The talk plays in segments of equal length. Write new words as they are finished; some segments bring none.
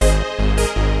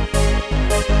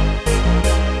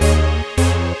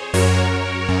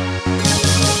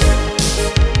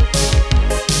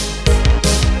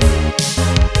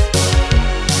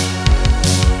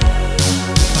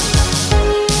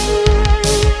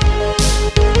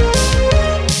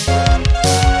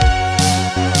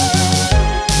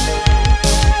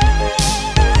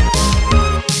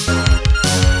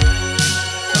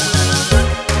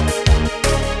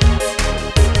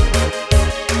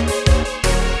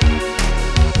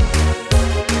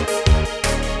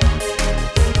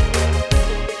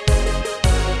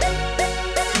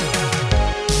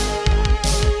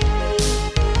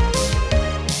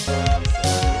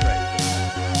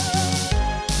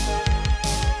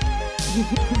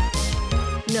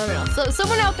No. So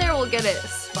someone out there will get it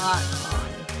spot on.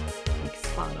 Like,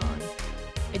 spot on.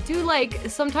 I do like,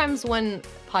 sometimes when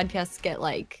podcasts get,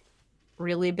 like,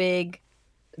 really big,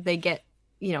 they get,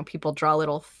 people draw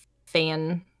little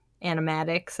fan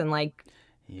animatics and, like,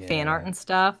 fan art and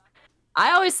stuff.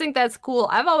 I always think that's cool.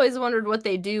 I've always wondered what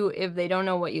they do if they don't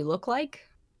know what you look like.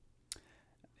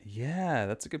 Yeah,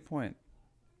 that's a good point.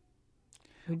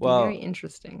 It would be very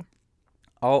interesting.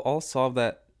 I'll solve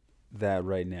that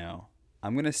right now.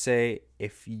 I'm gonna say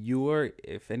if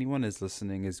anyone is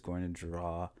listening is going to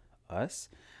draw us,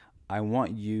 I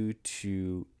want you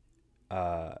to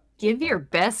give your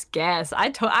best guess. I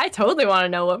totally want to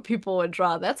know what people would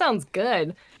draw. That sounds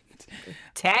good.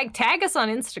 Tag us on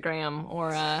Instagram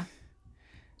or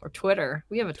Twitter.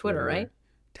 We have a Twitter, right?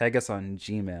 Tag us on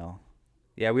Gmail.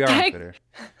 Yeah, we are on Twitter.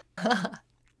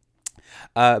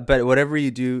 But whatever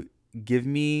you do, give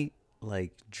me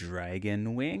like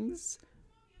dragon wings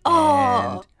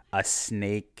and a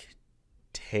snake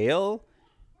tail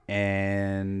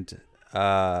and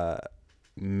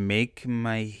make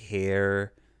my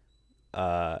hair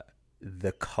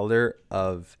the color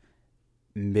of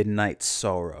Midnight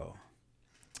Sorrow.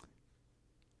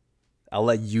 I'll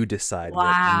let you decide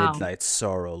what Midnight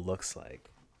Sorrow looks like.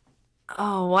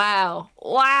 Oh,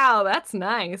 wow, that's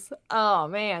nice. Oh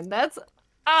man, that's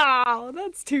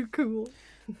too cool.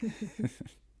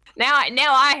 now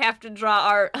I have to draw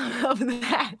art of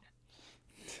that.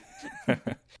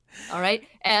 All right,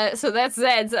 so that's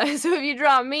Zed. So if you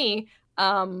draw me,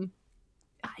 I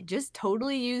just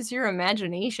totally use your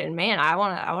imagination, man. I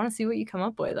wanna see what you come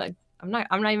up with. I'm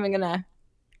not even gonna.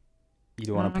 You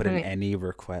don't want to put in any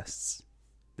requests.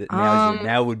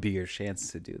 Now would be your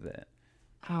chance to do that.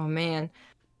 Oh man.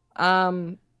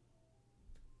 I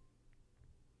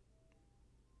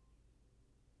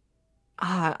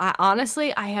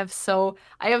honestly, I have so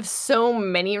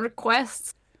many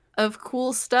requests of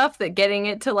cool stuff that getting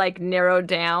it to like narrow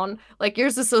down. Like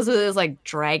yours is like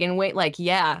dragon weight. Like,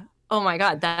 yeah. Oh my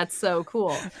god, that's so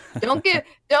cool. Don't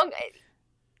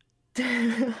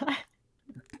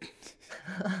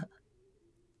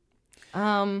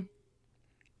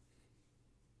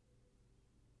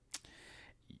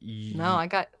No, I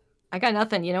got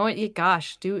nothing. You know what?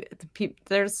 Gosh,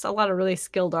 there's a lot of really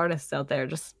skilled artists out there.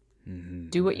 Just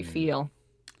do what you feel.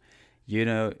 You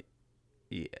know,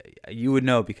 you would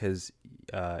know because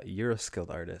you're a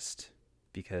skilled artist.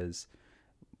 Because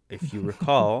if you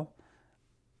recall,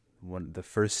 the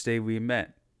first day we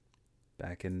met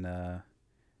back in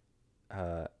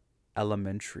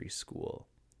elementary school,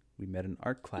 we met in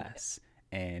art class,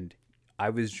 and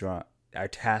our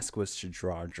task was to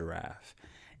draw a giraffe.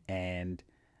 And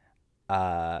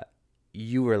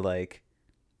you were like,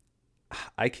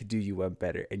 I could do you one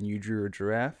better. And you drew a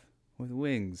giraffe with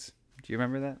wings. Do you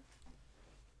remember that?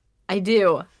 I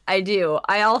do.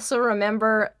 I also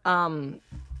remember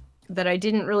that I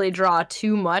didn't really draw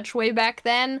too much way back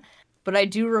then. But I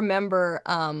do remember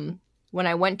when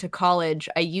I went to college,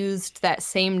 I used that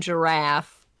same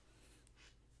giraffe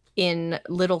in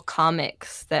little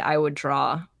comics that I would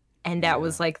draw. And that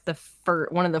was like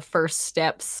one of the first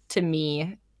steps to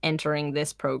me entering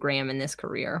this program and this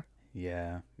career.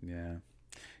 Yeah.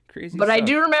 Crazy But stuff. I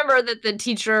do remember that the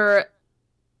teacher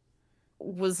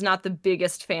was not the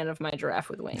biggest fan of my giraffe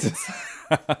with wings.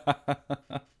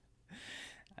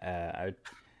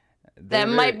 That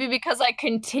might be because I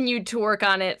continued to work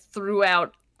on it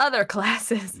throughout other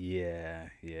classes. Yeah.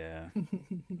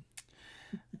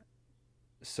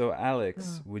 So,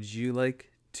 Alex, would you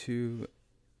like to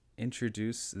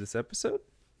introduce this episode?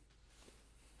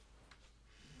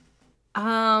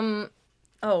 Oh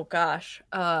gosh.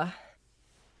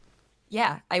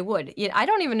 Yeah, I would. I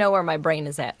don't even know where my brain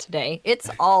is at today. It's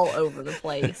all over the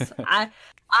place. I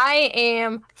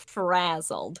am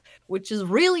frazzled, which is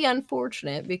really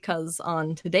unfortunate because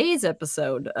on today's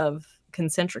episode of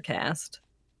Concentricast,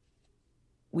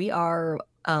 we are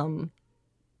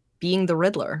being the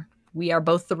Riddler. We are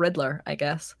both the Riddler, I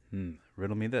guess.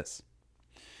 Riddle me this.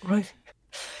 Right.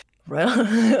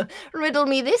 Riddle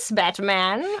me this,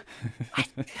 Batman.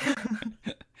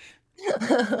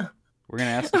 We're gonna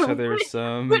ask each other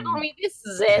some. Riddle me this,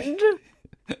 Zed.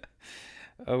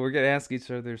 We're gonna ask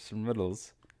each other some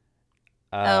riddles.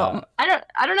 I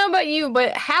don't know about you,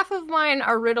 but half of mine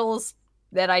are riddles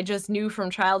that I just knew from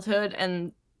childhood,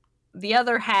 and the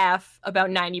other half, about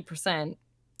 90%,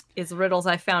 is riddles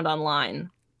I found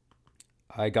online.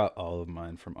 I got all of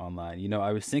mine from online. You know,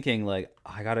 I was thinking like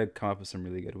I gotta come up with some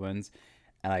really good ones,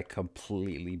 and I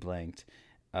completely blanked.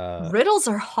 Riddles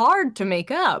are hard to make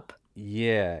up.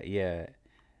 Yeah.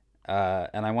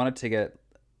 And I wanted to get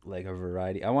like a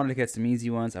variety. I wanted to get some easy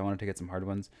ones. I wanted to get some hard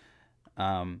ones.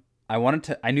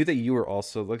 I knew that you were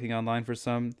also looking online for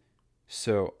some,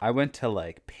 so I went to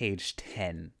like page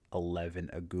 10, 11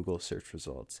 of Google search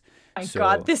results. My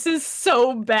God, this is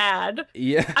so bad.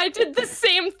 Yeah. I did the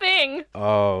same thing.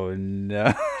 Oh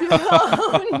no.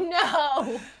 Oh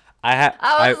no.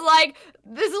 I was like,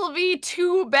 this will be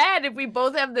too bad if we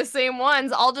both have the same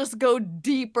ones. I'll just go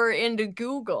deeper into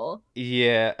Google.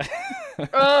 Yeah.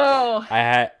 Oh.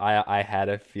 I had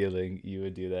a feeling you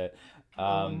would do that.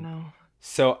 Oh no.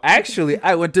 So actually,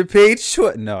 I went to page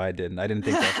 2. No, I didn't. I didn't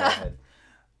think that far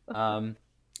ahead.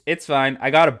 It's fine.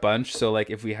 I got a bunch, so like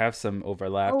if we have some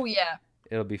overlap, oh yeah,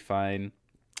 it'll be fine.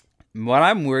 What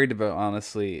I'm worried about,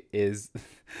 honestly, is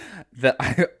that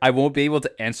I won't be able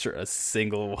to answer a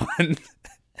single one.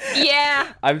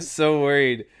 Yeah. I'm so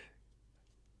worried.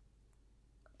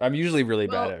 I'm usually really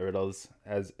bad at riddles.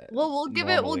 We'll give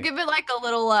it like a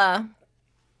little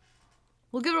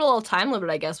we'll give it a little time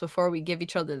limit, I guess, before we give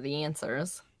each other the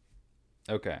answers.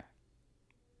 Okay.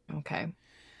 Okay.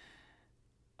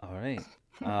 All right.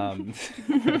 Oh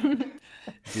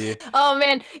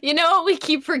man, you know what we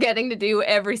keep forgetting to do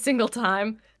every single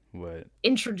time? What?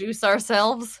 Introduce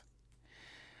ourselves.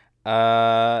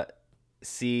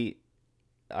 See,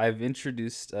 I've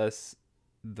introduced us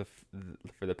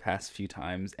for the past few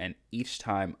times, and each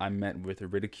time I'm met with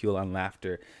ridicule and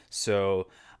laughter. So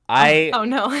oh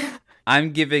no.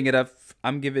 I'm giving it up.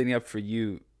 I'm giving it up for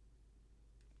you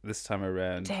this time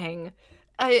around. Dang.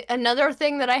 Another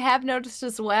thing that I have noticed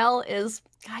as well is,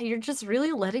 God, you're just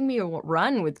really letting me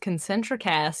run with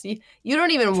Concentricast. You don't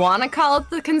even want to call it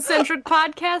the Concentric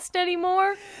Podcast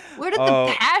anymore? Where did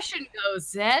the passion go,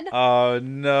 Zed? Oh,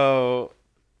 no.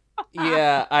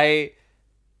 Yeah,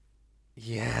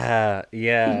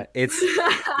 Yeah. It's,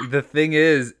 the thing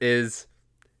is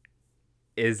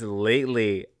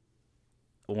lately,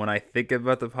 when I think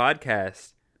about the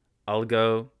podcast, I'll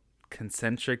go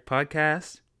Concentric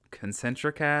Podcast,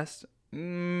 Concentricast,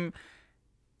 and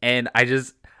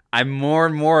I'm more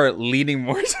and more leaning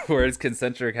more towards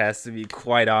Concentricast, to be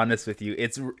quite honest with you.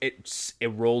 It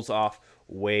rolls off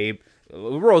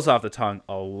the tongue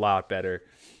a lot better.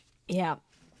 Yeah.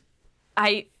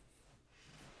 I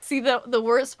see the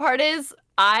worst part is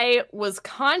I was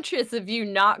conscious of you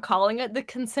not calling it the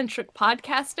Concentric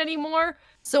Podcast anymore.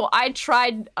 So I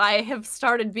have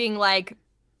started being like,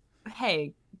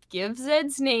 hey, give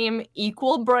Zed's name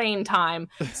equal brain time.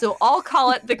 So I'll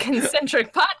call it the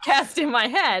Concentric Podcast in my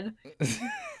head.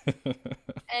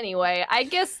 Anyway, I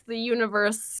guess the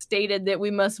universe stated that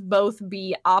we must both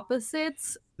be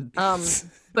opposites.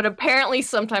 But apparently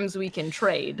sometimes we can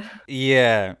trade.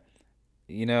 Yeah.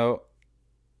 You know,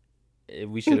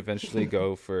 we should eventually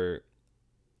go for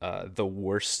the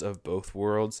worst of both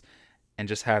worlds and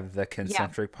just have the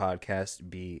Concentric Podcast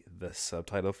be the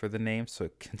subtitle for the name. So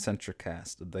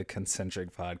Concentricast, the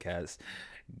Concentric Podcast.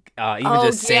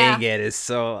 Saying it is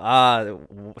so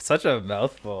such a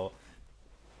mouthful.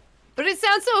 But it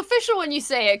sounds so official when you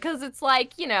say it, because it's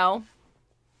like, you know,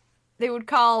 they would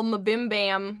call Mabim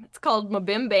Bam. It's called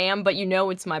Mabim Bam, but you know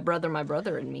it's my brother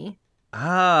and me.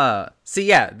 See,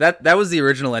 yeah, that was the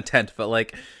original intent, but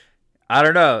like, I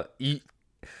don't know.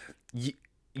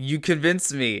 You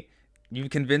convinced me. You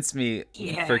convinced me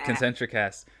for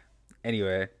Concentricast.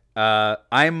 Anyway,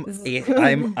 I'm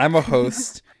a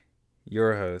host.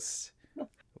 You're a host.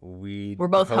 We're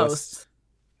both hosts.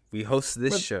 We host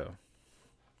this show.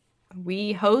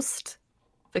 We host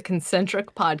the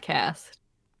Concentric Podcast.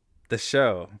 The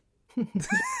show.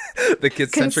 The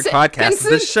Concentric Podcast.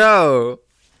 The show.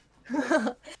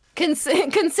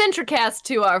 Concentricast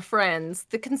to our friends.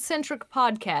 The Concentric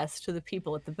Podcast to the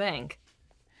people at the bank.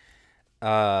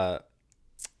 An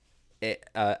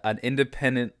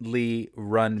independently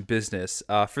run business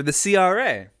for the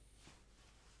CRA.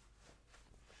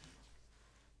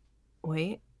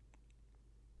 Wait,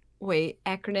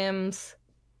 acronyms.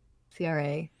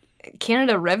 CRA.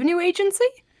 Canada Revenue Agency?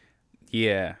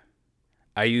 Yeah.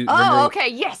 Okay,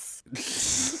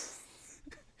 yes.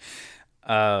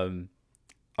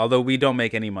 Although we don't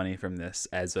make any money from this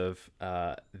as of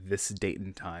this date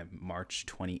and time, March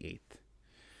 28th.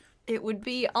 It would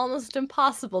be almost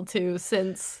impossible to,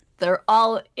 since they're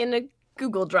all in a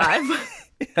Google Drive.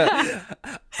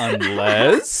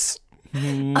 Unless.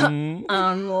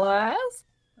 Unless.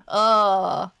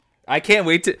 I can't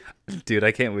wait to do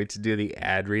the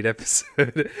ad read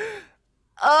episode.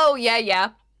 Oh,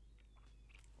 yeah.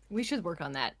 We should work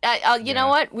on that. You know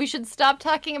what? We should stop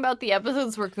talking about the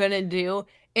episodes we're going to do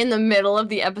in the middle of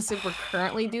the episode we're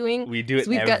currently doing. We do it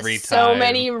every time. We've got so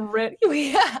many.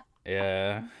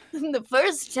 Yeah. The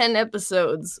first 10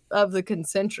 episodes of the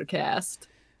Concentricast.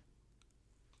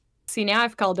 See, now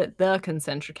I've called it the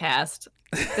Concentricast.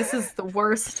 This is the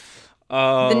worst.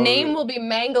 Oh, The name will be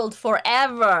mangled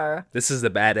forever. this is the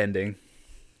bad ending.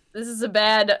 This is a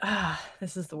bad.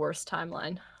 This is the worst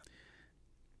timeline.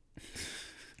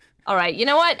 All right, you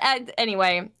know what?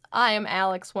 Anyway, I am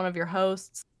Alex, one of your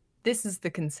hosts. This is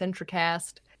the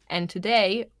Concentricast, and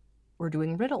today we're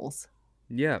doing riddles.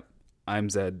 Yeah, I'm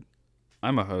Zed.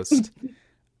 I'm a host.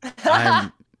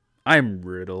 I'm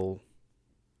riddle.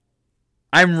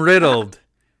 I'm riddled.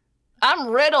 I'm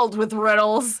riddled with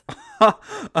riddles.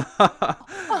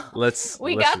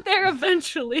 We got there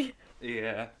eventually.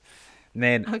 Yeah,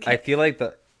 man. Okay. I feel like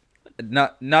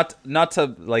not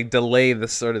to like delay the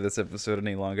start of this episode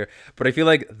any longer, but I feel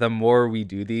like the more we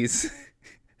do these,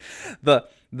 the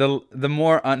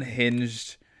more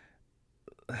unhinged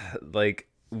like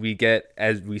we get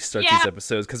as we start these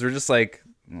episodes, because we're just like,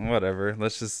 whatever.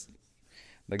 Let's just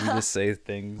we just say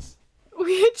things.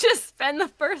 We just spend the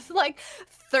first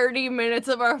 30 minutes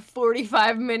of our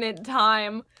 45-minute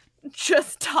time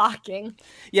just talking.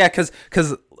 Yeah, because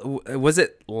was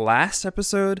it last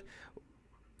episode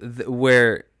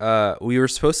where we were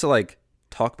supposed to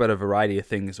talk about a variety of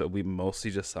things, but we mostly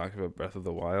just talked about Breath of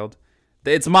the Wild?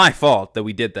 It's my fault that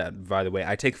we did that, by the way.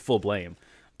 I take full blame.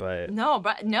 But no.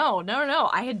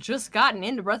 I had just gotten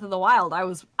into Breath of the Wild. I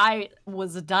was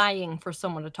dying for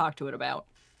someone to talk to it about.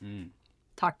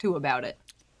 Talk to about it.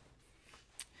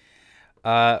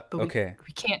 But okay.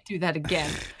 We can't do that again.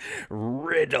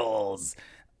 Riddles.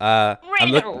 I'm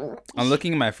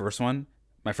looking at my first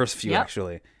few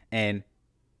actually, and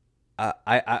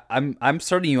I'm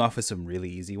starting you off with some really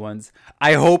easy ones.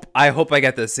 I hope I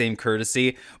get the same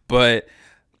courtesy, but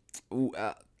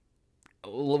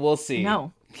we'll see.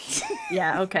 No.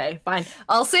 Yeah, okay, fine.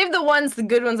 I'll save the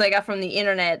good ones I got from the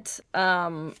internet,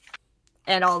 and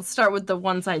I'll start with the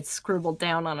ones I scribbled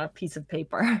down on a piece of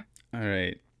paper. All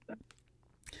right.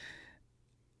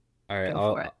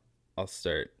 I'll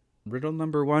start. Riddle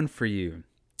number 1 for you.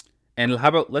 And how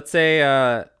about, let's say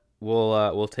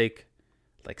we'll take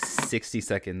 60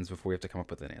 seconds before we have to come up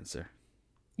with an answer.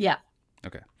 Yeah.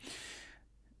 Okay.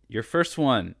 Your first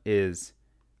one is: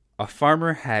 a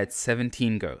farmer had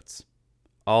 17 goats.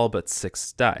 All but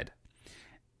 6 died.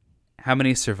 How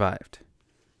many survived?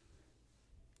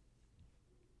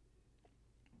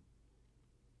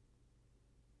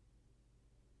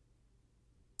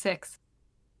 Six.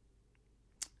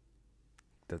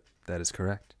 That is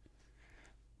correct.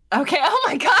 Okay. Oh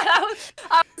my god.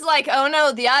 I was like, oh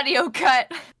no, the audio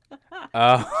cut.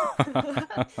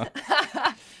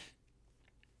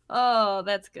 Oh,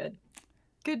 that's good.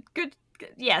 Good.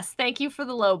 Yes, thank you for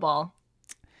the low ball.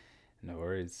 No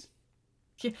worries.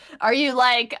 Are you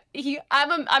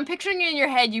I'm picturing in your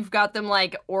head you've got them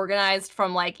organized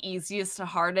from easiest to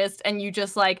hardest, and you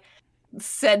just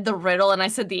said the riddle and I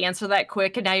said the answer that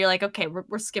quick, and now you're like, okay,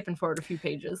 we're skipping forward a few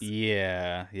pages.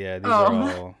 Yeah, these are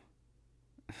all.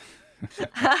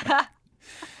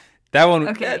 That one,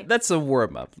 okay. That's a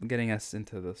warm up, getting us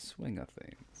into the swing of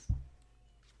things.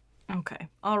 Okay,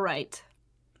 all right.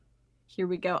 Here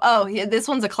we go. Oh, yeah, this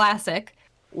one's a classic.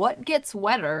 What gets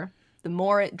wetter the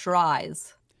more it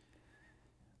dries?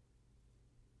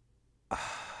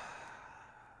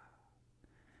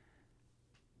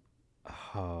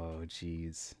 Oh,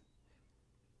 jeez.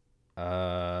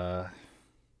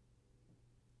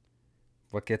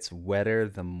 What gets wetter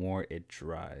the more it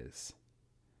dries?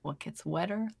 What gets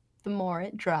wetter the more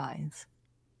it dries?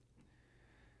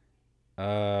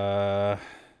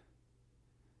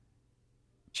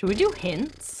 Should we do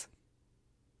hints?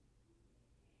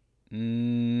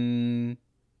 Maybe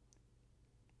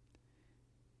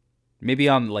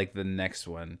on the next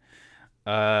one.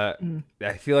 I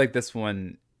feel like this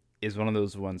one is one of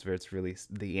those ones where it's really,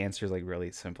 the answer is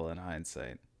really simple in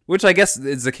hindsight, which I guess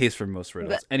is the case for most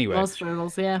riddles. Anyway, most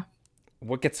riddles, yeah.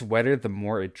 What gets wetter the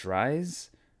more it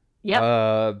dries?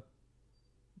 Yep.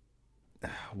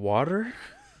 Water.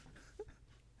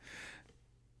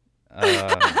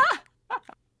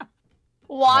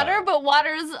 Water, but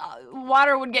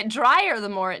water would get drier the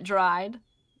more it dried.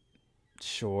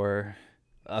 Sure.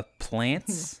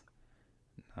 Plants.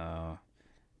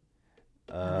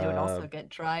 They would also get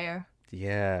drier.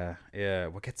 Yeah.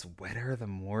 What gets wetter the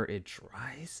more it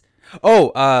dries?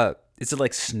 Oh, is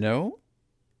it snow?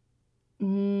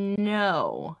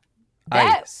 No.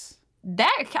 Ice.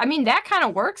 That kind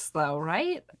of works though,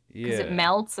 right? Yeah. Because it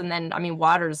melts, and then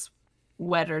water's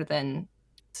wetter than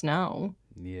snow.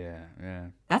 Yeah.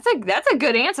 That's a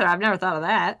good answer. I've never thought of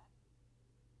that.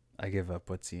 I give up.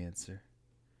 What's the answer?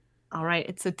 All right,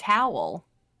 it's a towel.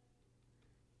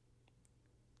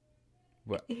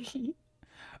 What?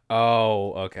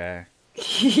 Oh, okay.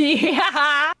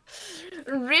 Yeah.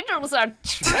 Riddles are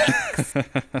tricks.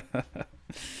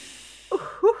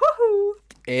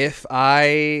 If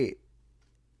I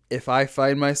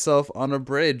find myself on a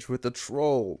bridge with a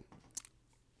troll,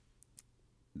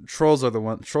 trolls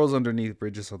underneath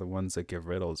bridges are the ones that give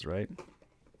riddles, right?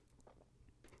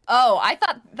 Oh, I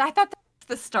thought that was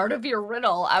the start of your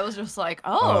riddle. I was just like,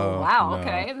 oh Oh, wow, no.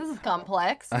 okay, this is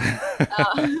complex.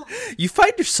 You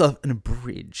find yourself in a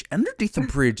bridge. Underneath the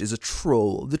bridge is a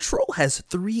troll. The troll has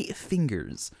 3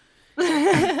 fingers.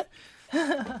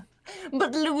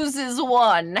 But loses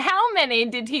one. How many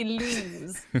did he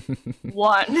lose?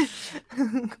 One.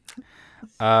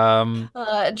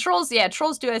 Trolls, yeah,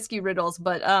 trolls do ask you riddles,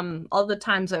 but all the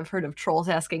times I've heard of trolls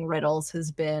asking riddles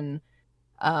has been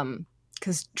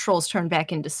because trolls turn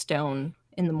back into stone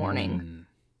in the morning,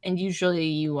 and usually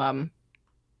you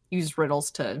use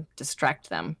riddles to distract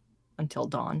them until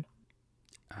dawn.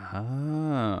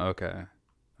 Ah, okay.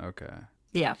 Okay.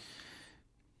 Yeah.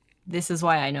 This is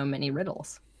why I know many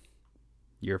riddles.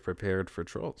 You're prepared for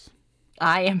trolls.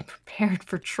 I am prepared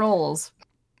for trolls.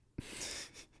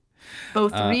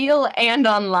 Both real and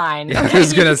online. Yeah, I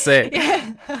was gonna say.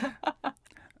 Yeah.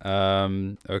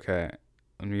 Okay.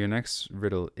 And your next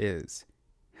riddle is,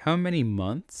 how many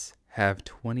months have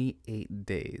 28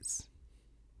 days?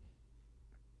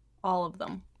 All of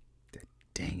them.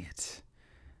 Dang it.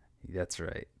 That's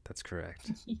right. That's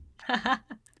correct. Yeah.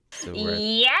 So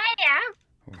we're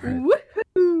at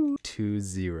Woohoo.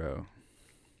 2-0.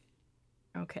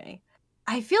 Okay.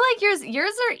 I feel like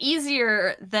yours are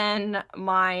easier than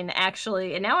mine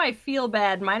actually, and now I feel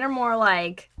bad. Mine are more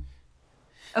like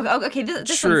okay,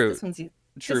 this True. One's easy.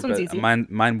 True, This one's but easy.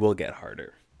 mine will get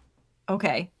harder.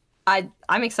 Okay.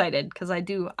 I'm excited because I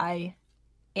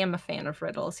am a fan of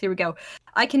riddles. Here we go.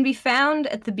 I can be found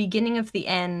at the beginning of the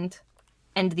end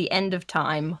and the end of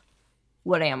time.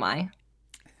 What am I?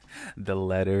 The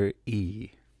letter E.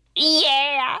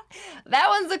 Yeah! That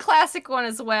one's a classic one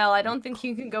as well. I don't think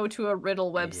you can go to a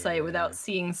riddle website without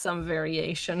seeing some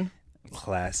variation.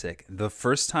 Classic. The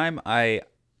first time I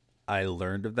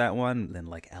learned of that one in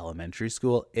like elementary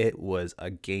school, it was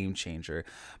a game changer.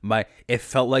 It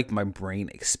felt like my brain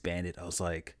expanded. I was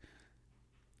like,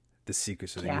 the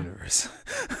secrets of the universe.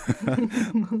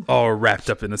 All wrapped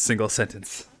up in a single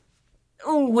sentence.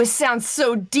 Oh, it sounds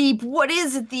so deep. What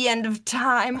is at the end of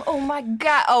time? Oh my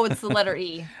god. Oh, it's the letter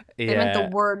E. They meant the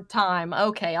word time.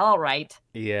 Okay, all right.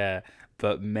 Yeah.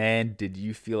 But man, did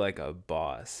you feel like a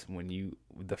boss when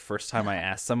the first time I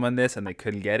asked someone this and they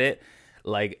couldn't get it?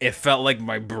 Like, it felt like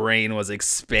my brain was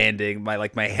expanding.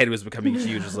 My head was becoming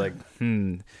huge. It was like,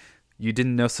 you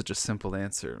didn't know such a simple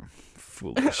answer.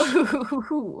 Foolish.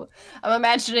 I'm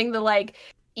imagining the like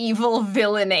evil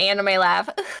villain anime laugh.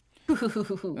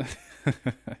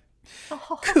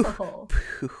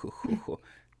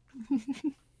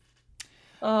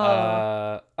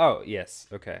 Oh, yes.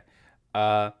 Okay.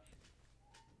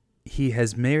 He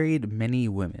has married many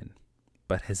women,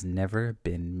 but has never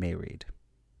been married.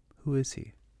 Who is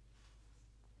he?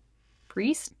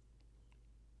 Priest?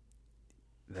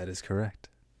 That is correct.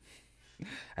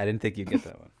 I didn't think you'd get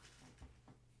that one.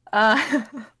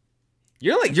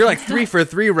 You're like 3 for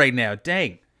 3 right now.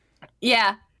 Dang.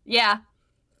 Yeah. I'm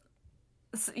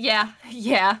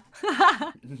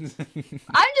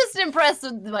just impressed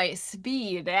with my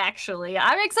speed, actually.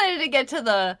 I'm excited to get to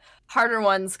the harder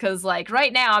ones because, like,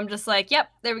 right now I'm just like,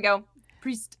 yep, there we go.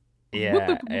 Priest.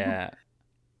 Yeah.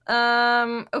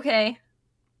 Okay.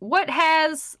 What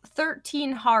has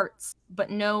 13 hearts but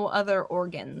no other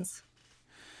organs?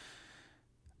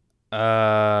 13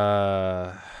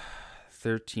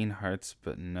 hearts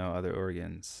but no other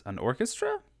organs. An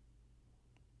orchestra?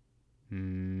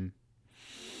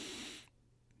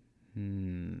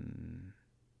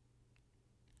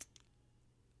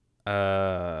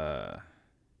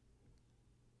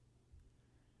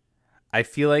 I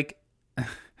feel like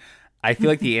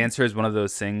the answer is one of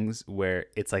those things where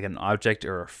it's like an object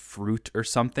or a fruit or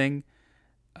something,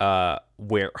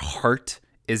 where heart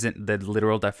isn't the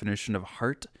literal definition of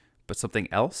heart, but something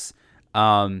else.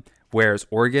 Whereas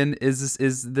organ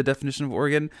is the definition of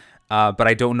organ, but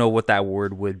I don't know what that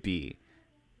word would be.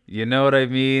 You know what I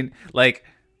mean? Like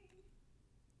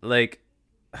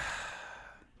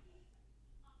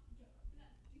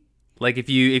if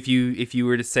you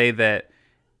were to say that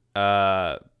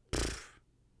a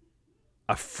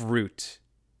fruit,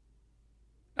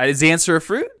 is the answer a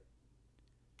fruit?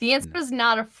 The answer is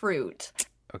not a fruit.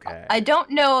 Okay. I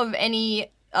don't know of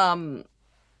any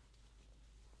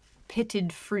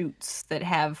pitted fruits that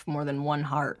have more than one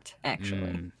heart,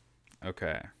 actually.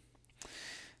 Okay.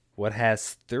 What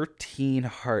has 13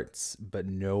 hearts but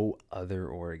no other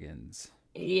organs?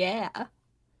 Yeah.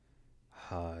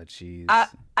 Oh, I jeez.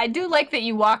 I do like that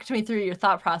you walked me through your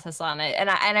thought process on it, and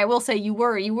I will say you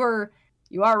are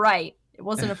right. It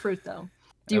wasn't a fruit though. Okay.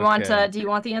 Do you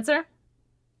want the answer?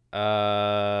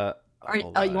 Or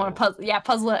Hold oh, you want to on. puzzle? Yeah,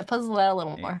 puzzle it a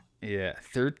little more. Yeah,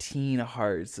 13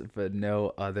 hearts but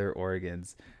no other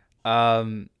organs.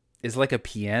 Um, is like a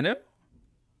piano?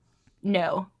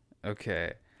 No.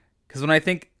 Okay. Because when I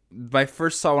think my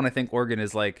first thought when I think organ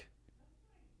is like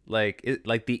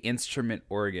the instrument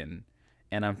organ,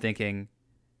 and I'm thinking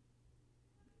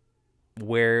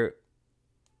where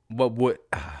what would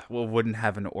what wouldn't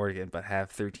have an organ but have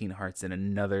 13 hearts in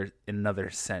another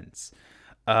sense.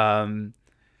 Um,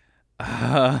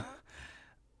 uh,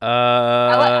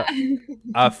 uh, I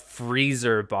a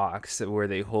freezer box where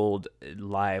they hold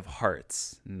live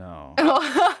hearts. No.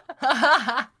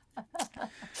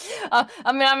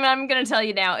 I'm gonna tell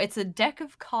you now. It's a deck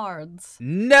of cards.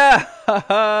 No.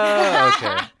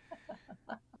 Okay.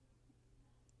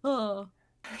 Oh.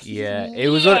 Yeah,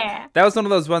 Yeah. that was one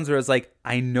of those ones where it's like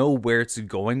I know where it's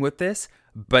going with this,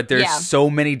 but there's Yeah. so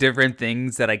many different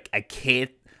things that I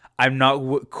can't. I'm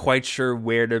not quite sure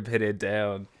where to pin it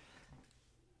down.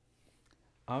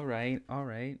 All right, all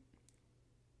right.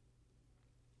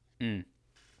 Mm.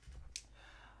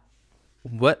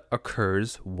 What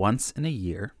occurs once in a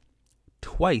year,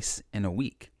 twice in a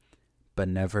week, but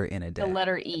never in a The day?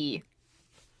 letter E.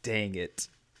 Dang it,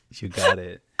 you got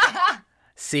it.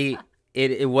 See,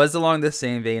 it was along the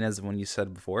same vein as when you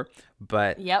said before,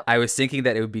 but Yep. I was thinking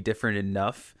that it would be different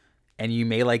enough, and you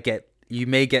may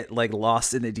get like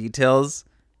lost in the details,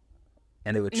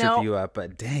 and it would trip No. you up.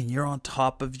 But dang, you're on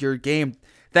top of your game.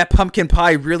 That pumpkin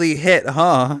pie really hit,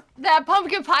 huh? That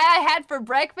pumpkin pie I had for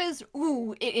breakfast,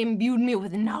 ooh, it imbued me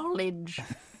with knowledge.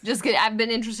 Just kidding. I've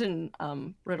been interested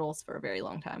in riddles for a very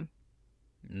long time.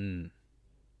 Mm.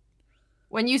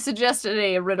 When you suggested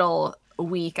a riddle a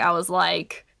week, I was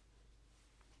like,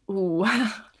 ooh,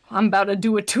 I'm about to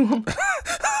do it to him.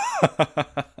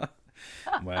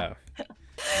 Wow,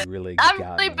 you really I'm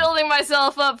got really me. building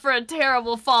myself up for a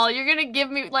terrible fall. You're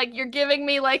giving me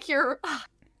like your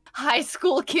high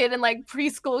school kid and like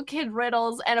preschool kid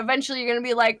riddles, and eventually you're gonna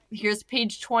be like, here's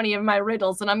page 20 of my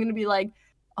riddles, and I'm gonna be like,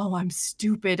 oh, I'm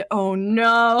stupid. Oh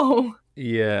no.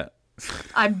 Yeah.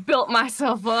 I built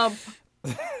myself up.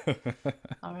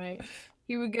 All right,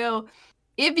 here we go.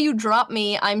 If you drop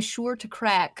me, I'm sure to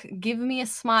crack. Give me a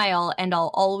smile, and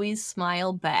I'll always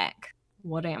smile back.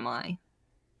 What am I?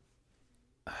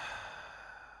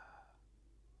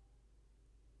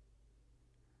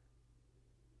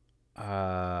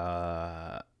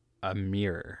 A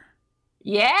mirror.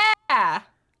 Yeah.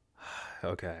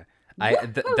 Okay.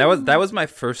 Woohoo! That was my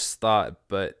first thought,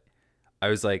 but I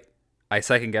was like, I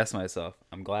second guessed myself.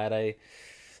 I'm glad I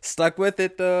stuck with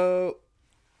it though.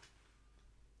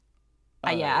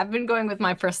 Yeah, I've been going with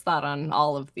my first thought on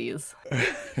all of these.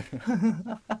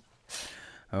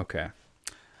 Okay.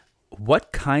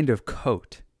 What kind of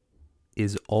coat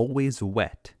is always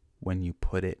wet when you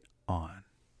put it on?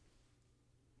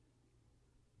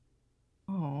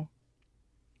 Oh,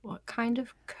 what kind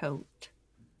of coat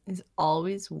is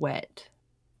always wet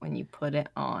when you put it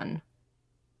on?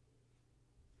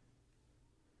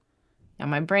 Now,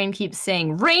 my brain keeps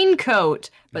saying raincoat,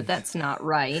 but that's not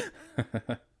right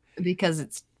because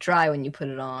it's dry when you put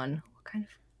it on. What kind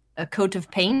of a coat of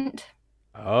paint?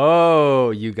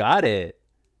 Oh, you got it.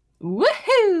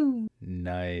 Woohoo!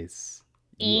 Nice.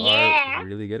 You are Yeah.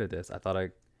 really good at this. Thought I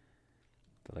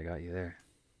got you there.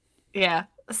 Yeah.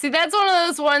 See, that's one of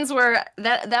those ones where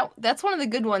that's one of the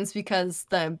good ones because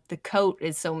the coat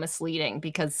is so misleading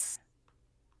because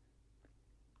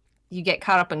you get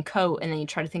caught up in coat and then you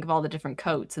try to think of all the different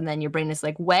coats and then your brain is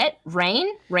like wet,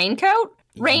 raincoat,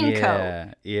 raincoat.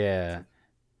 Yeah, yeah.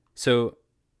 So,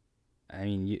 I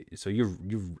mean, you're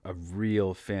a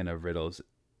real fan of riddles.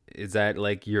 Is that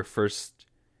like your first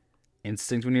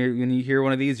instinct when you hear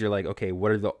one of these? You're like, okay,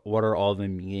 what are all the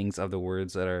meanings of the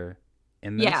words that are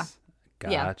in this? Yeah.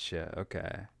 Yeah. Gotcha.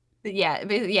 Okay.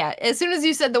 Yeah. As soon as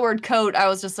you said the word coat, I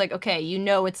was just like, okay, you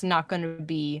know it's not going to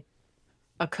be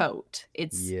a coat.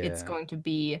 It's Yeah. going to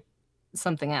be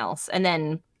something else. And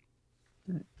then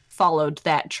followed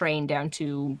that train down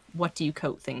to what do you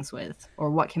coat things with or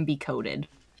what can be coated.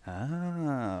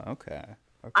 Ah, okay.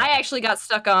 Okay. I actually got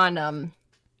stuck on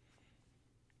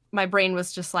my brain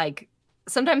was just like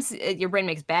sometimes your brain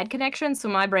makes bad connections, so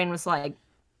my brain was like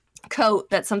coat,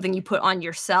 that's something you put on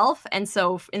yourself. And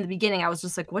so in the beginning I was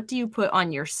just like, what do you put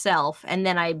on yourself? And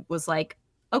then I was like,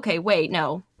 okay, wait,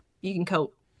 no, you can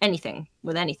coat anything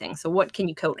with anything. So what can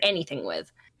you coat anything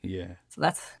with? Yeah. So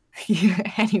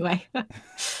Anyway.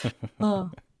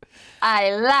 Oh,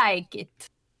 I like it.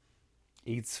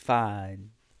 It's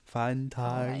fine. Fine All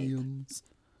right. times.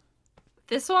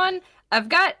 This one, I've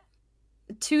got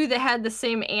two that had the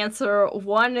same answer.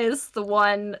 One is the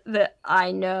one that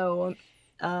I know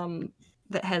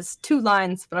that has two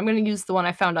lines, but I'm going to use the one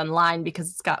I found online because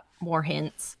it's got more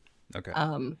hints. Okay.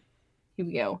 Here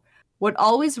we go. What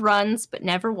always runs but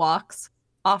never walks,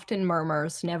 often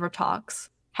murmurs, never talks,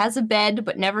 has a bed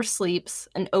but never sleeps,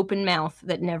 an open mouth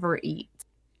that never eats.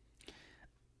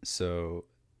 So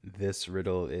this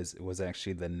riddle was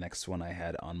actually the next one I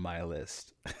had on my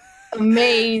list.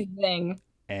 Amazing.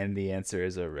 And the answer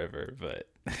is a river, but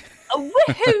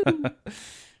Woohoo!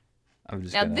 I'm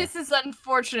just Now, gonna this is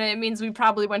unfortunate. It means we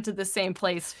probably went to the same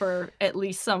place for at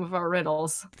least some of our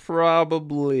riddles.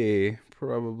 probably.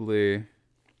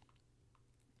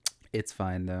 It's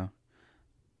fine though.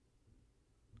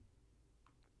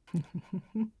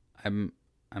 I'm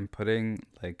I'm putting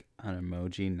like an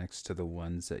emoji next to the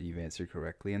ones that you've answered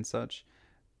correctly and such.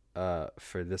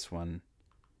 For this one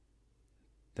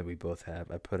that we both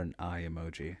have, I put an eye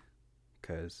emoji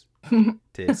because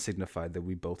to signify that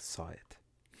we both saw it.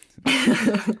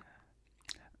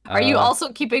 Are you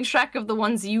also keeping track of the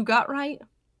ones you got right?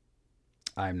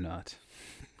 I'm not.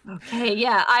 Okay,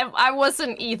 yeah, I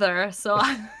wasn't either, so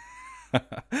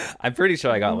I'm pretty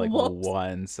sure I got like Whoops.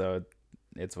 one, so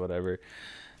it's whatever.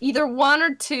 Either one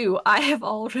or two. I have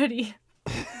already.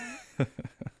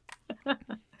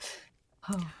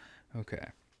 Oh. Okay.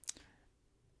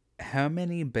 How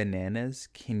many bananas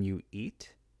can you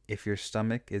eat if your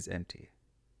stomach is empty?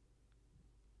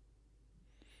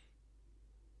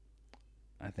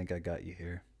 I think I got you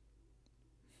here.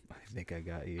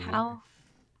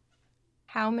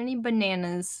 How many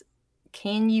bananas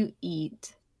can you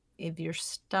eat if your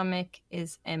stomach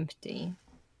is empty?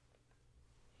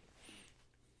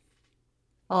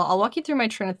 Well, I'll walk you through my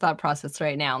train of thought process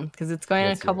right now because it's going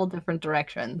in a couple different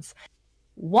directions.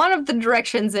 One of the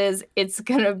directions is it's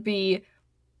going to be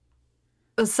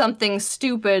something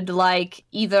stupid like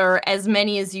either as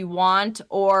many as you want,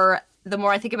 or the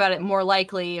more I think about it, more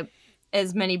likely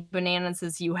as many bananas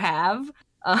as you have.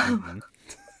 And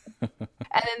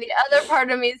then the other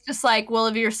part of me is just like, well,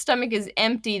 if your stomach is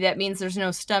empty, that means there's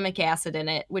no stomach acid in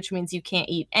it, which means you can't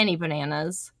eat any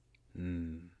bananas.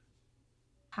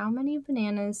 How many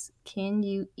bananas can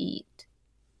you eat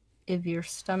if your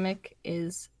stomach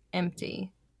is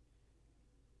empty?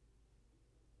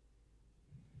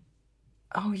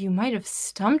 Oh, you might have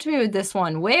stumped me with this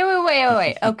one.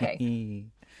 Wait. Okay.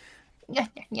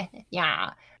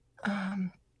 Yeah.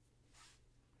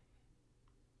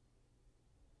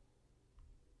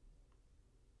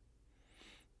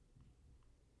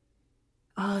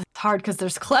 Oh, it's hard because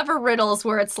there's clever riddles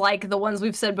where it's like the ones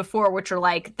we've said before, which are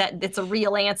like that it's a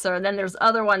real answer. And then there's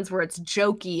other ones where it's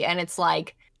jokey and it's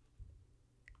like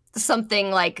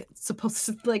something like supposed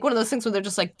to, like one of those things where they're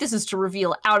just like, this is to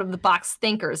reveal out of the box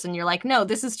thinkers. And you're like, no,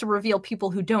 this is to reveal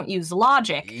people who don't use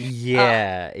logic.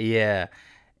 Yeah.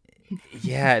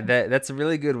 That's a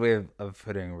really good way of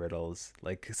putting riddles.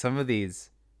 Like some of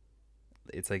these,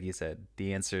 it's like you said,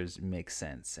 the answers make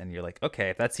sense, and you're like,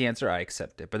 okay, if that's the answer, I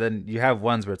accept it. But then you have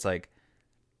ones where it's like,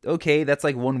 okay, that's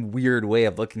like one weird way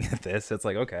of looking at this. It's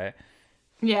like, okay,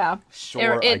 yeah,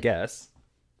 sure, I guess.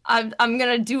 I'm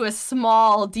gonna do a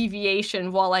small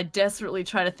deviation while I desperately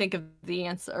try to think of the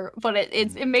answer, but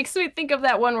it makes me think of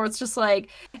that one where it's just like,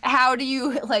 how do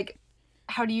you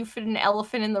fit an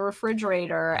elephant in the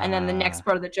refrigerator? And then the next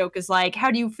part of the joke is like,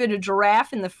 how do you fit a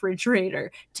giraffe in the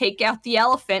refrigerator? Take out the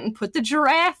elephant and put the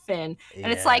giraffe in. Yeah.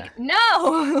 And it's like,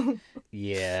 no.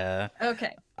 Yeah.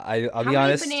 Okay. I'll be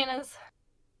honest. How many bananas?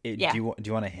 Yeah. Do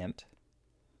you want a hint?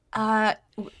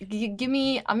 Give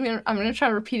me. I'm gonna try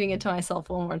repeating it to myself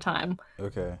one more time.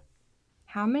 Okay.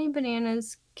 How many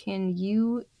bananas can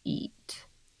you eat?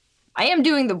 I am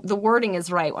doing the wording is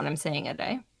right when I'm saying it,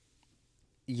 eh?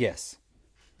 Yes.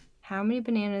 How many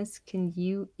bananas can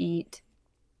you eat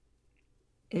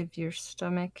if your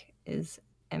stomach is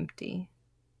empty?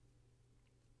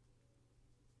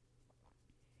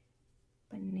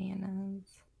 Bananas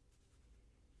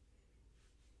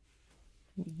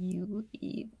you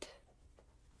eat.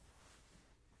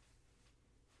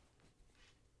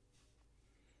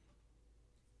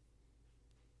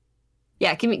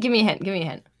 Yeah, give me a hint. Give me a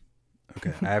hint.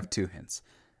 Okay, I have two hints.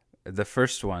 The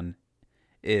first one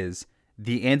is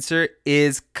the answer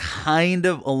is kind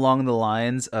of along the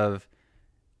lines of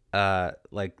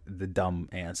like the dumb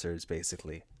answers,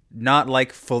 basically. Not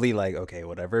like fully like, okay,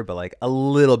 whatever, but like a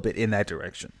little bit in that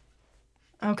direction.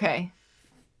 Okay.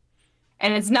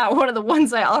 and it's not one of the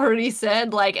ones I already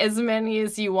said, like as many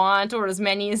as you want or as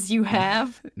many as you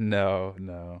have? No,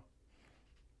 no.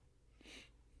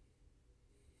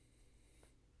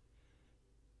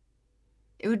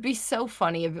 It would be so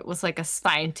funny if it was like a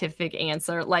scientific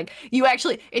answer. Like you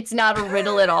actually, it's not a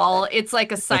riddle at all. It's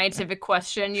like a scientific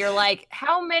question. You're like,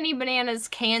 how many bananas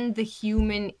can the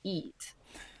human eat?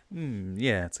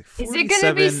 Yeah, it's like Is it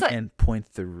gonna be 47 and point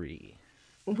 3.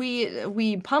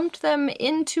 we pumped them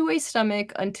into a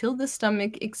stomach until the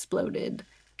stomach exploded,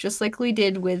 just like we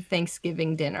did with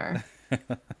Thanksgiving dinner.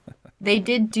 They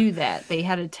did do that. They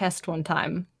had a test one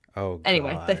time. Oh,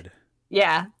 Anyway, God.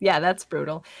 yeah, that's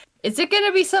brutal. Is it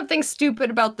gonna be something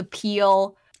stupid about the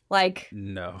peel? Like,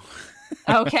 No.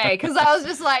 okay, because I was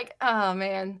just like, oh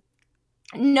man,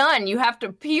 none. You have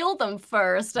to peel them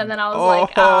first, and then I was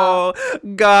like, oh.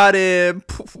 Got him.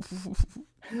 For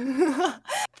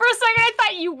a second, I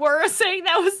thought you were saying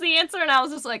that was the answer, and I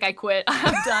was just like, I quit.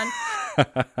 I'm done.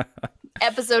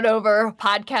 Episode over.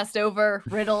 Podcast over.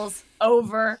 Riddles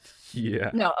over. Yeah.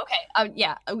 No, okay.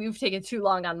 Yeah, we've taken too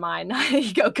long on mine.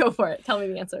 Go for it. Tell me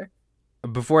the answer.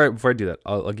 Before I do that,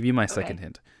 I'll give you my second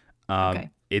hint. Okay.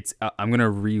 It's I'm gonna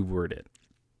reword it.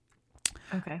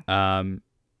 Okay.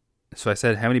 So I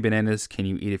said, how many bananas can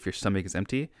you eat if your stomach is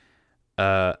empty?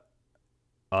 I'll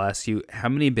ask you, how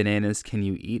many bananas can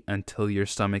you eat until your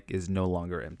stomach is no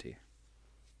longer empty?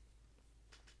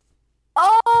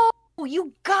 Oh,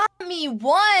 you got me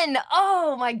one.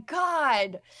 Oh my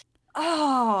God.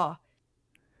 Oh,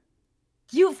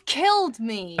 you've killed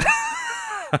me.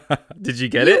 Did you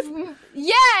get it?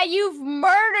 Yeah, you've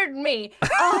murdered me.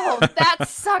 Oh, that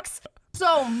sucks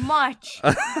so much.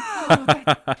 Oh,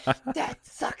 that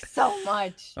sucks so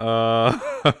much.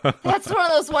 That's one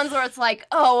of those ones where it's like,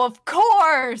 oh, of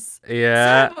course.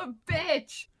 Yeah. Son of a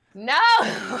bitch. No.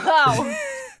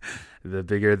 The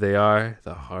bigger they are,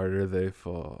 the harder they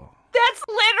fall. That's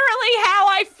literally how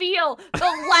I feel.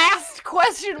 The last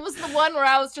question was the one where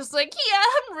I was just like, yeah,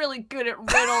 I'm really good at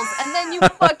riddles. And then you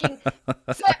fucking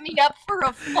set me up for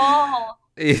a fall.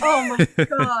 Oh my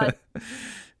God.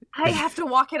 I have to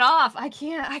walk it off. I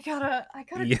can't. I gotta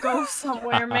go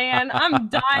somewhere, man. I'm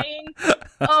dying.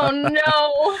 Oh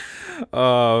no.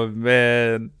 Oh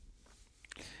man.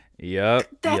 Yep.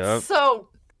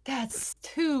 That's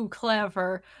too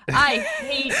clever. I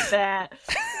hate that.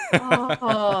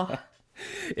 Oh.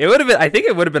 It would have been. I think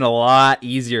it would have been a lot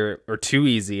easier or too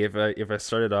easy if I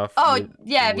started off. Oh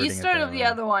yeah, if you started with the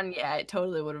other one, yeah, it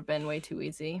totally would have been way too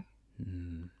easy.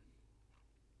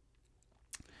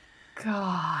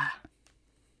 God.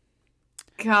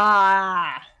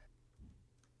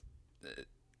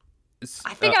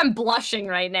 I think I'm blushing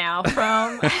right now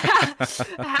from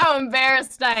how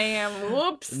embarrassed I am.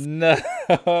 Whoops. No.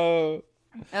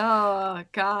 Oh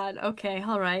God. Okay.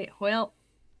 All right. Well,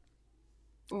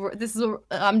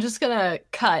 I'm just gonna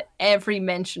cut every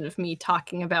mention of me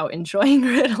talking about enjoying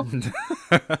riddles.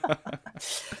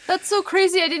 That's so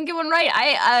crazy. I didn't get one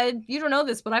right. You don't know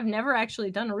this, but I've never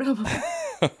actually done a riddle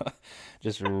before.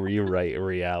 Just rewrite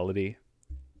reality.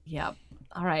 Yep.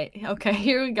 All right. Okay,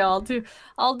 here we go.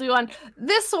 I'll do on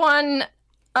this one.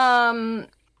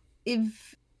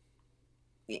 If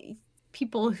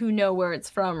people who know where it's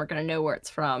from are gonna know where it's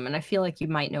from, and I feel like you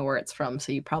might know where it's from,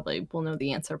 so you probably will know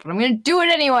the answer. But I'm gonna do it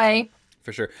anyway.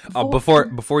 For sure.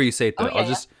 Before you say it though, I'll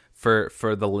just for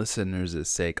the listeners'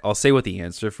 sake, I'll say what the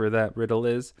answer for that riddle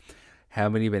is. How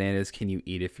many bananas can you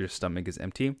eat if your stomach is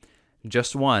empty?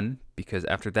 Just one, because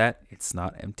after that, it's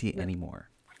not empty anymore.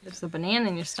 There's a banana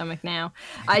in your stomach now.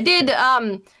 I did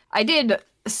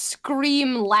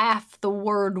scream, laugh the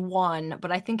word one,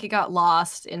 but I think it got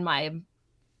lost in my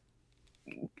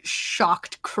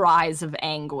shocked cries of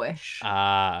anguish.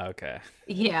 Ah, okay.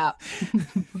 Yeah.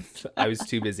 I was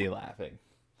too busy laughing.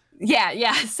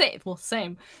 Yeah,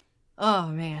 same. Oh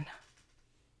man.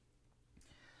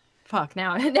 Fuck,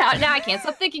 now I can't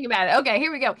stop thinking about it. Okay,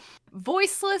 here we go.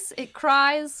 Voiceless it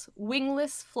cries,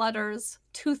 wingless flutters,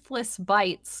 toothless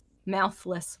bites,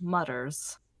 mouthless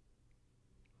mutters.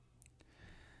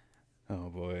 Oh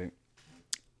boy.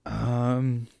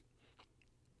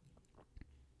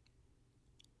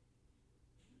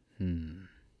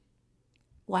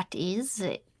 What is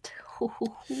it?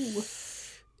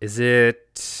 Is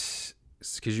it...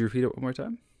 Could you repeat it one more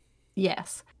time?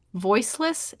 Yes.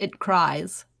 Voiceless it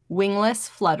cries, wingless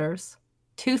flutters,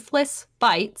 toothless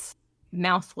bites,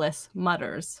 mouthless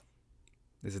mutters.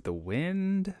 Is it the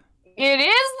wind? It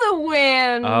is the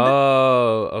wind!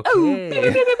 Oh,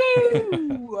 okay.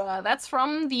 That's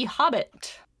from The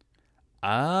Hobbit.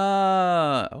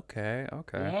 Ah, okay.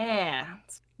 Yeah.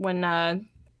 It's when,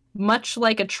 much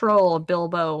like a troll,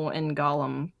 Bilbo and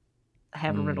Gollum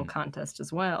have a riddle contest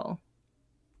as well.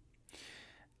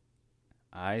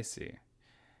 I see.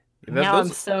 Now I'm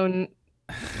so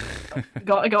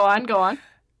go on.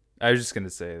 I was just gonna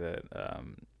say that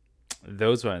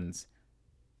those ones,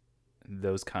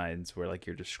 those kinds where like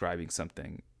you're describing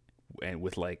something and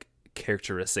with like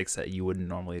characteristics that you wouldn't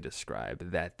normally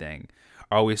describe that thing,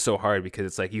 are always so hard because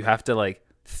it's like you have to like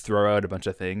throw out a bunch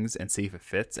of things and see if it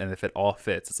fits, and if it all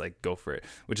fits, it's like go for it.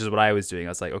 Which is what I was doing. I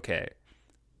was like, okay,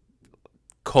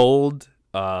 cold,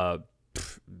 the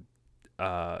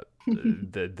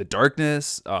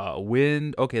darkness,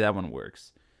 wind. Okay, that one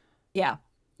works. Yeah.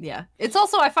 It's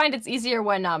also, I find it's easier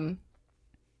when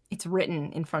it's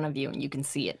written in front of you and you can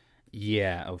see it.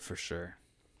 Yeah. Oh, for sure.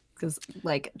 Because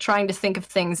like trying to think of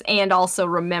things and also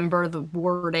remember the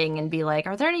wording and be like,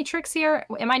 are there any tricks here?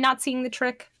 Am I not seeing the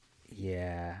trick?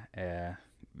 Yeah.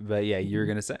 But yeah, you're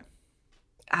gonna say.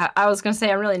 I was gonna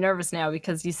say I'm really nervous now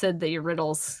because you said that your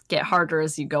riddles get harder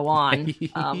as you go on.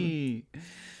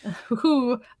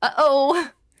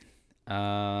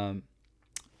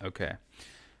 Okay.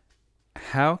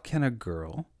 How can a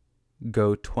girl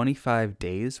go 25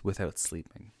 days without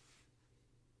sleeping?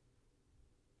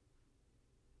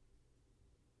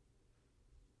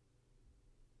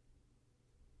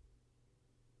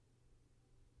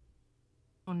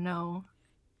 Oh no.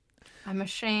 I'm a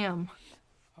sham.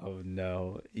 Oh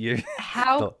no. You're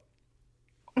How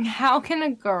can a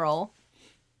girl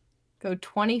go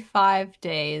 25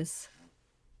 days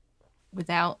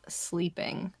without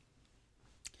sleeping?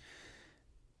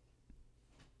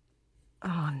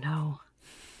 Oh no.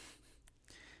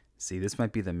 See, this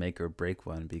might be the make or break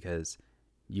one because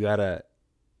you gotta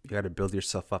build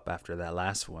yourself up after that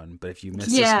last one. But if you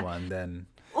miss this one, then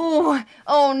oh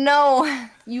no.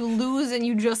 You lose and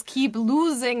you just keep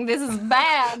losing. This is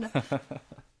bad.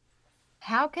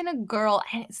 How can a girl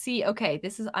see, okay,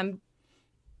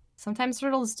 sometimes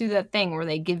riddles do that thing where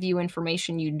they give you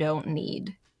information you don't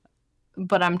need.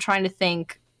 But I'm trying to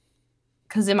think,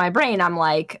 because in my brain I'm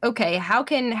like, okay, how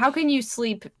can you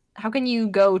sleep? How can you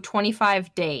go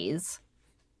 25 days?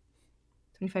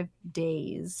 25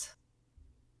 days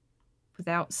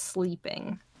without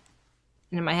sleeping.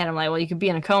 And in my head I'm like, well, you could be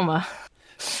in a coma.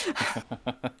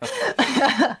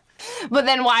 But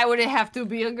then why would it have to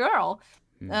be a girl?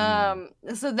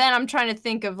 So then I'm trying to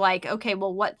think of like, okay,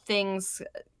 well, what things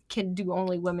can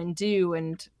only women do?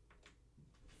 And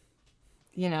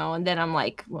and then I'm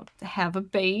like, well, have a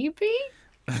baby?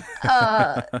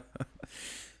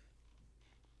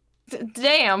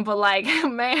 Damn, but like,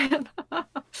 man,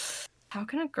 how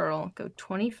can a girl go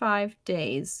 25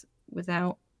 days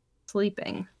without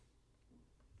sleeping?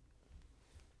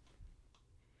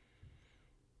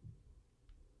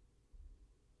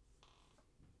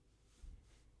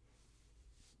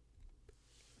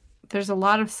 There's a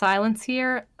lot of silence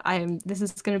here. This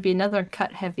is going to be another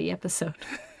cut heavy episode.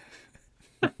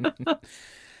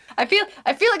 I feel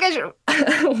like I should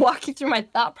walk you through my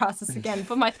thought process again,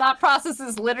 but my thought process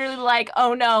is literally like,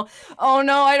 oh no,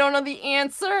 I don't know the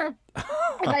answer.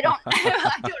 And I don't know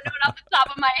it off the top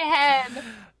of my head.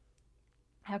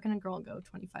 How can a girl go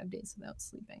 25 days without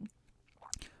sleeping?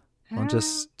 I'll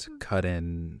just cut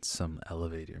in some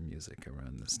elevator music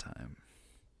around this time.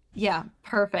 Yeah,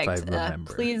 perfect. If I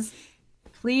remember.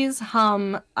 Please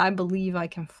hum I Believe I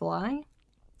Can Fly.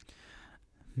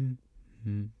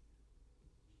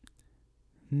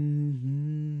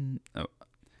 Oh,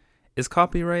 is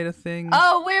copyright a thing?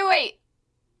 Oh, wait.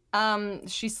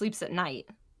 She sleeps at night.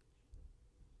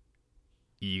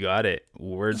 You got it.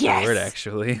 Word for word,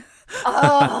 actually.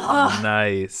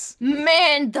 Nice.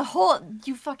 Man,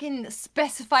 you fucking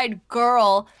specified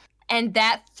girl, and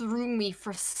that threw me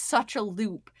for such a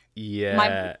loop.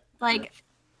 Yeah.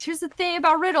 Here's the thing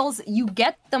about riddles. You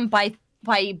get them by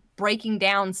breaking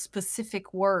down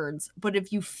specific words, but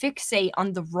if you fixate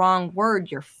on the wrong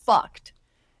word, you're fucked.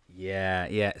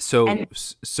 Yeah. So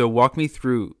walk me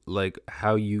through like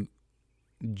how you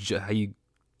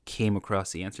came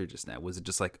across the answer just now. Was it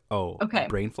just like, okay,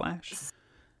 brain flash?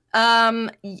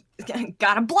 Got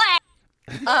a black.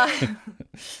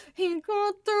 He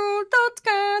go through those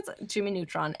guys. Jimmy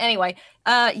Neutron. Anyway,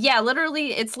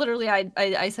 literally,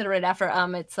 I said it right after.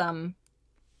 It's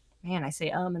man, I say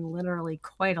and literally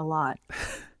quite a lot.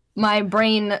 My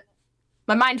mind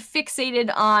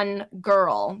fixated on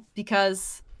girl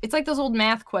because it's like those old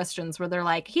math questions where they're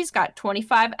like, he's got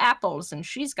 25 apples and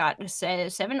she's got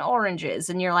 7 oranges,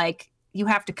 and you're like, you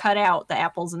have to cut out the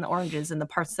apples and the oranges and the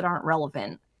parts that aren't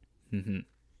relevant. Mm-hmm.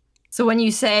 So when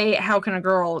you say, how can a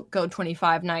girl go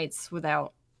 25 nights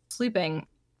without sleeping?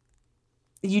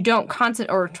 you don't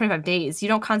concentrate, or 25 days, you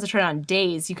don't concentrate on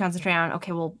days. You concentrate on,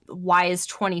 okay, well, why is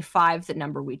 25 the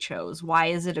number we chose? Why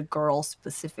is it a girl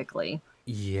specifically?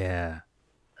 Yeah.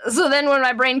 So then when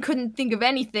my brain couldn't think of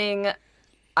anything,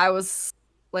 I was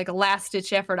like a last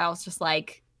ditch effort. I was just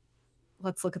like,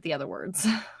 let's look at the other words.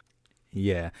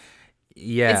 Yeah. It's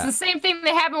Yeah. the same thing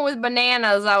that happened with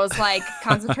bananas. I was like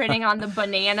concentrating on the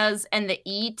bananas and the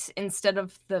eat instead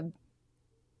of the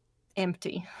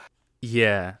empty.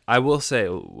 Yeah, I will say,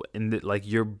 like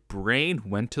your brain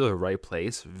went to the right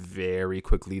place very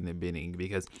quickly in the beginning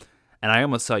because, and I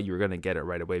almost thought you were gonna get it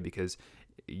right away because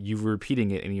you were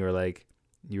repeating it and you were like,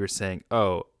 you were saying,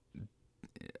 oh,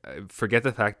 forget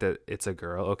the fact that it's a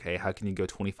girl. Okay, how can you go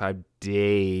 25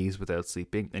 days without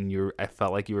sleeping? And I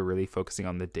felt like you were really focusing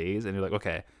on the days, and you're like,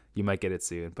 okay, you might get it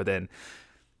soon. But then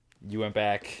you went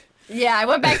back. Yeah, I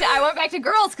went back to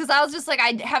girls because I was just like,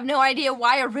 I have no idea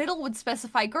why a riddle would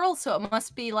specify girls, so it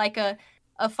must be like a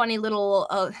funny little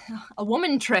a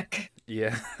woman trick.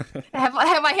 Yeah. Have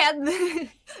I had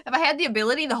have I had the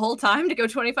ability the whole time to go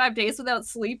 25 days without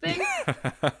sleeping?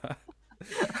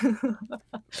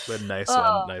 But nice one,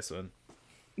 Oh, nice one.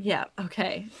 yeah,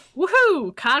 okay.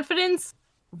 Woohoo! Confidence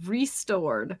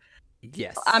restored. I'm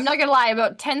Yes. not gonna lie,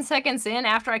 about 10 seconds in,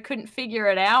 after I couldn't figure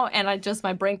it out, and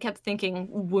my brain kept thinking,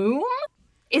 womb?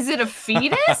 Is it a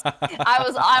fetus?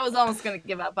 I was almost gonna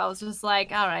give up. I was just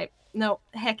like, all right, no,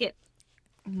 heck it.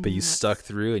 But you stuck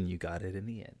through and you got it in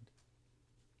the end.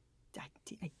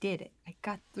 I did it. I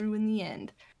got through in the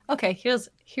end. Okay,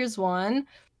 here's one.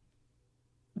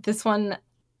 This one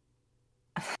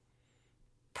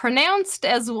pronounced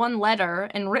as one letter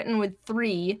and written with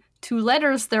three. Two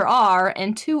letters there are,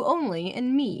 and two only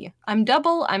in me. I'm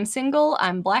double, I'm single,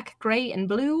 I'm black, gray, and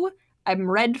blue. I'm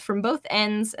red from both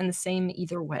ends and the same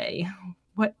either way.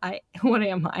 What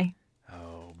am I?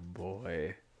 Oh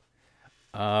boy.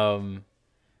 Um.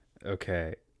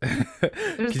 Okay. There's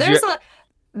Could you? there's a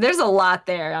there's a lot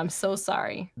there. I'm so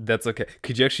sorry. That's okay.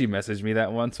 Could you actually message me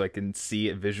that one so I can see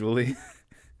it visually?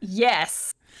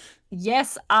 Yes.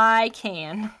 Yes, I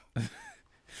can.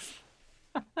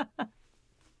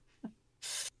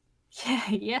 Yeah,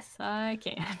 yes, I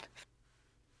can.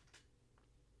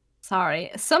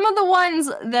 Sorry. Some of the ones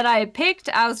that I picked,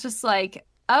 I was just like,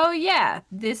 oh yeah,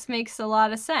 this makes a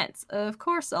lot of sense. Of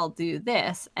course I'll do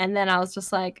this. And then I was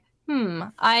just like,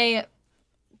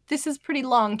 this is pretty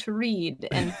long to read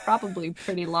and probably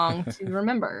pretty long to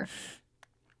remember.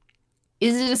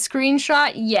 Is it a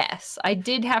screenshot? Yes. I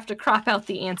did have to crop out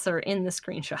the answer in the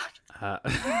screenshot. Uh,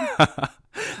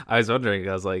 I was wondering.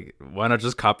 I was like, why not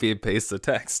just copy and paste the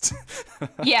text?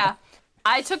 Yeah.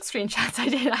 I took screenshots.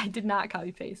 I did not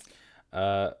copy paste.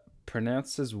 uh,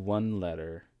 Pronounced as one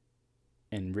letter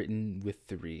and written with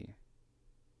three.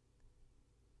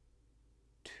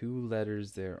 Two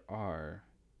letters there are,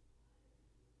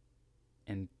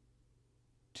 and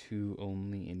two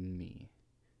only in me.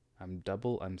 I'm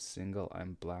double, I'm single,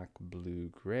 I'm black, blue,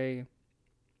 gray.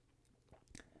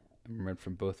 I'm red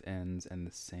from both ends and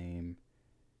the same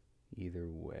either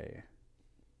way.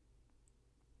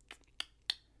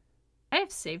 I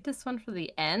have saved this one for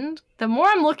the end. The more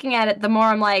I'm looking at it, the more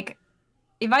I'm like,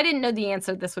 if I didn't know the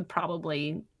answer, this would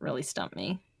probably really stump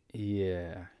me.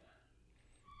 Yeah.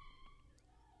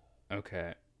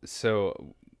 Okay.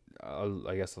 So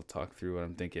I guess I'll talk through what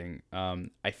I'm thinking.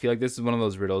 I feel like this is one of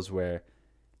those riddles where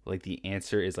like the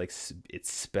answer is like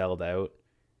it's spelled out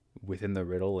within the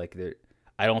riddle. Like there,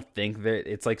 I don't think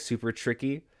that it's like super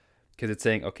tricky because it's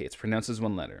saying okay, it's pronounced as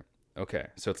one letter. Okay,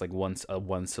 so it's like a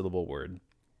one syllable word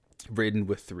written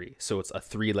with three, so it's a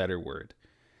three-letter word.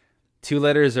 Two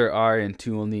letters are R and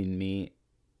two only in me.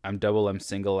 I'm double. I'm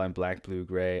single. I'm black, blue,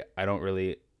 gray. I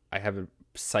haven't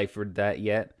ciphered that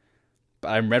yet. But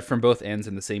I'm read from both ends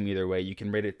in the same either way. You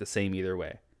can read it the same either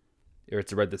way, or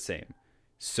it's read the same.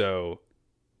 So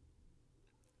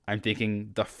I'm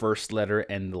thinking the first letter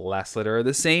and the last letter are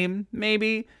the same,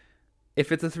 maybe,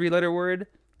 if it's a three-letter word.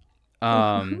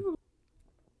 Um, Ooh.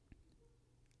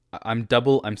 I'm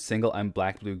double, I'm single, I'm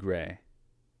black, blue, gray.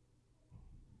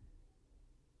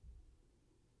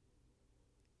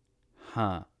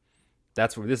 Huh.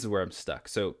 This is where I'm stuck.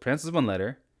 So pronounce is one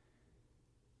letter.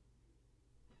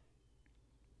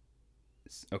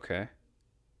 Okay.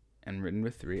 And written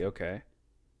with three. Okay.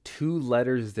 Two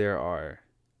letters there are.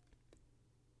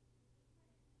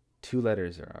 Two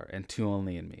letters there are, and two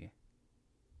only in me.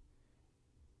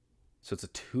 So it's a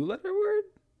two-letter word?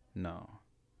 No.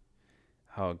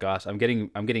 Oh gosh, I'm getting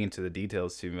into the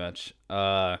details too much.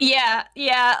 Yeah,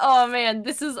 yeah. Oh man,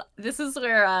 this is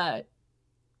where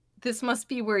this must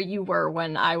be where you were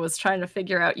when I was trying to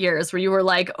figure out yours, where you were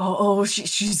like, oh,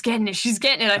 she's getting it, she's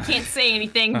getting it. I can't say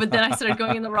anything, but then I started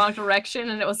going in the wrong direction,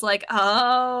 and it was like,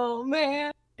 oh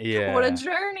man, what a Yeah.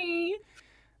 journey.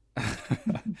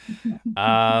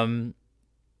 um.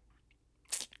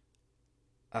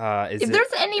 Is If it there's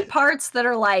any parts that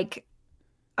are like,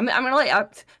 I'm gonna like,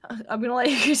 I'm gonna like,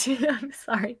 I'm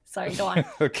sorry, go on.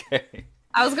 okay?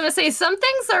 I was gonna say some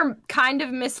things are kind of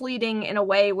misleading in a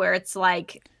way where it's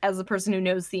like, as a person who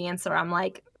knows the answer, I'm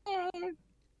like,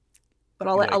 but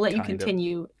I'll Like, let you kind of.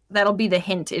 continue. That'll be the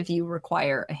hint if you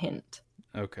require a hint.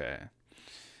 Okay.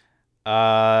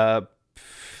 Uh,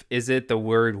 is it the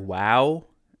word wow?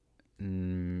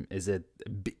 Is it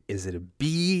a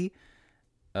B?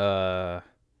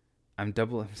 I'm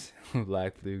double. I'm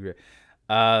black, blue, gray.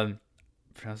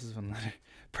 Pronounce as one letter.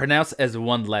 Pronounce as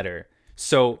one letter.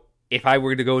 So if I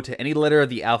were to go to any letter of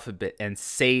the alphabet and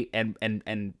say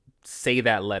and say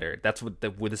that letter, that's what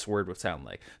this word would sound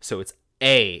like. So it's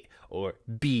A or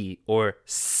B or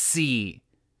C,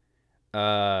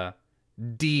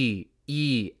 D,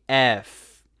 E,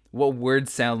 F. What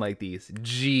words sound like these?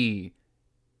 G,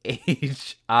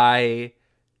 H, I,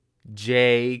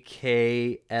 J,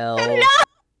 K, L, No!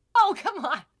 Oh, come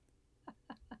on.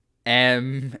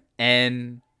 M,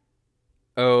 N,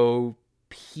 O,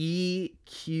 P,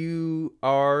 Q,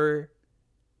 R,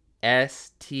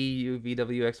 S, T, U, V,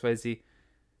 W, X, Y, Z.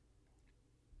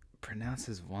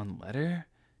 Pronounces one letter?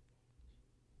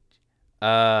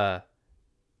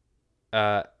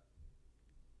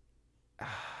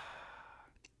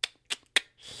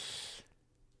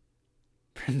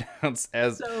 Pronounce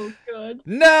as So good.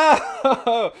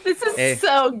 no. This is A.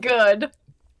 so good.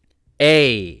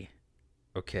 A.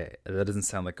 Okay, that doesn't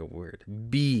sound like a word.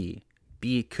 B.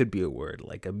 B could be a word,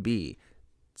 like a B.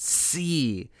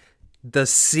 C. The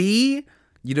C.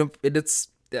 You don't. It's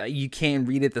you can't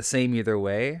read it the same either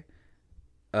way.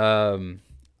 I'm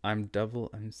double.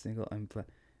 I'm single. I'm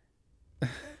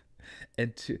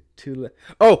and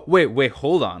oh wait.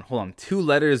 Hold on. Two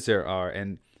letters there are,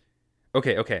 and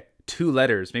okay. Two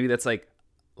letters. Maybe that's like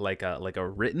a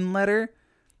written letter.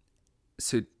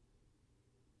 So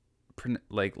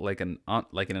like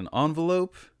in an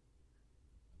envelope.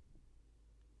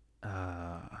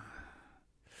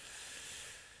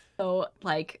 So,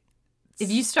 like,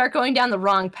 if you start going down the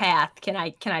wrong path, can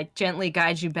I gently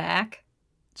guide you back?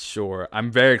 Sure.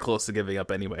 I'm very close to giving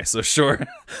up anyway, so sure.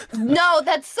 No,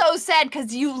 that's so sad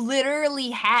because you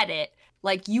literally had it.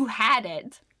 Like, you had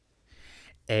it.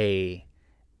 A,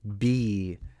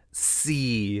 B,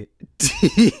 C,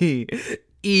 D,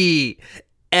 E,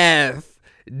 F,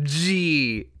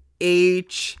 G,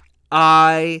 H,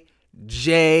 I,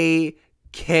 J,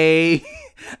 K,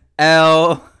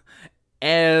 L,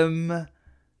 M,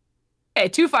 Hey,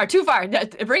 too far. Bring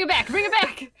it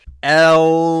back.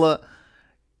 L,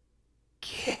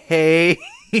 K,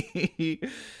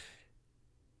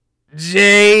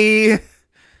 J,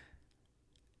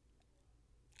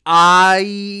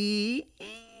 I.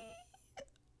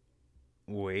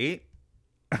 Wait.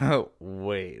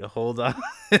 Wait. Hold on.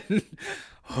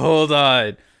 Hold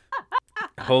on.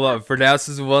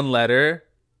 Pronounces one letter.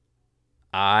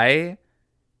 I.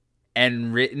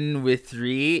 And written with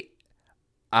three.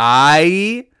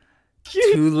 I.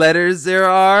 Two letters there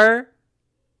are.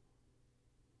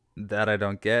 That I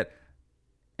don't get.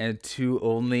 And two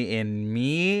only in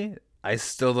me. I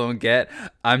still don't get.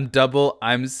 I'm double.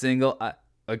 I'm single.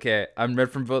 Okay. I'm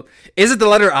read from both. Is it the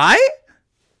letter I?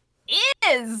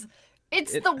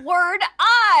 It's the word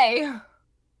I.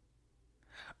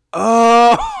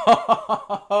 Oh.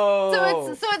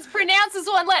 So it's pronounced as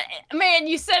one letter. Man,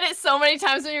 you said it so many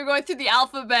times when you were going through the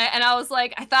alphabet, and I was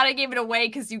like, I thought I gave it away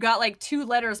because you got like two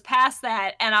letters past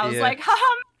that, and I was like,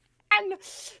 man.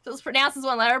 So it's pronounced as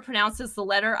one letter. Pronounced as the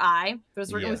letter I.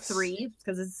 There's written with three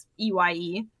because it's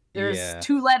EYE. There's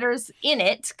two letters in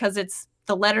it because it's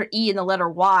the letter E and the letter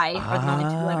Y are the only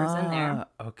two letters in there.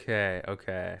 Okay.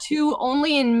 Two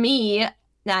only in me.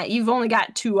 Now you've only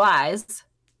got two eyes.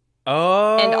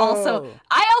 Oh. And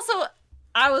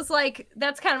I was like,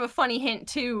 that's kind of a funny hint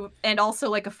too, and also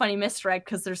like a funny misdirect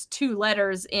because there's two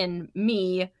letters in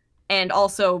me, and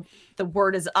also the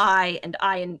word is I, and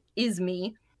I is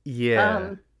me. Yeah.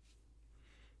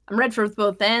 I'm read for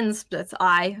both ends. That's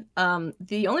I.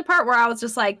 The only part where I was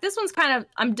just like, this one's kind of,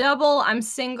 I'm double, I'm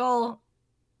single,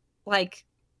 like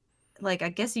I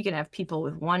guess you can have people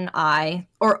with one eye,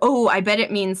 or I bet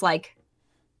it means like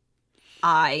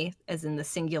I, as in the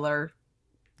singular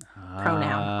pronoun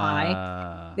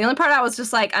I. The only part I was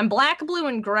just like, I'm black, blue,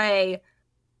 and gray,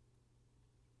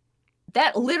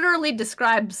 that literally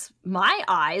describes my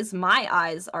eyes. My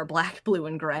eyes are black, blue,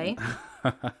 and gray.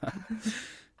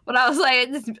 But I was like,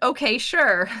 okay,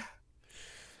 sure.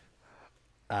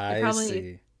 I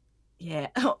see. Yeah.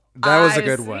 That was a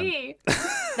good see. one.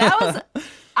 That was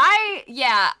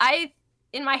I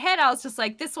in my head I was just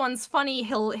like, this one's funny.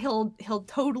 He'll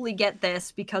totally get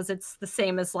this because it's the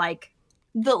same as like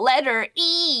the letter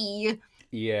E.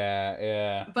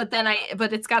 Yeah. But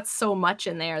it's got so much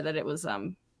in there that it was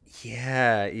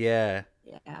Yeah. yeah.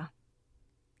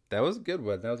 That was a good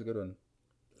one.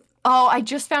 Oh, I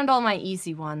just found all my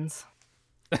easy ones.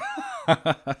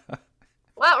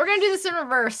 Well, we're gonna do this in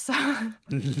reverse. Now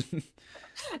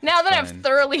that I've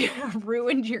thoroughly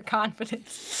ruined your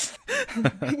confidence.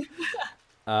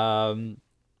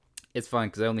 It's fine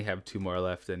because I only have 2 more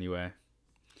left anyway.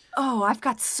 Oh, I've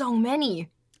got so many.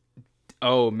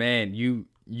 Oh man, you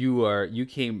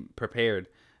came prepared.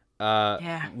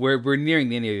 Yeah. We're nearing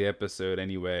the end of the episode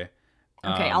anyway.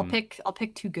 Okay, I'll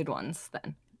pick 2 good ones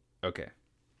then. Okay.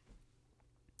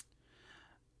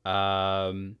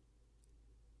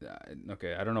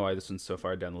 Okay, I don't know why this one's so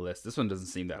far down the list. This one doesn't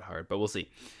seem that hard, but we'll see.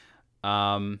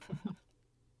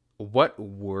 What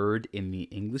word in the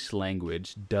English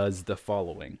language does the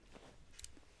following?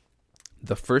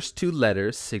 The first 2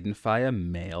 letters signify a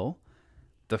male.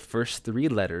 The first 3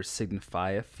 letters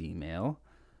signify a female.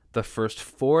 The first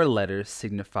 4 letters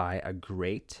signify a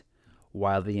great,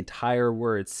 while the entire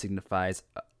word signifies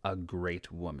a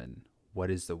great woman. What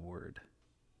is the word?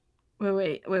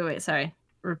 Wait. Sorry.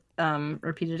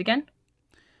 Repeat it again.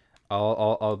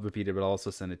 I'll repeat it, but I'll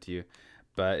also send it to you.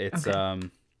 But it's okay.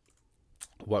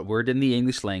 What word in the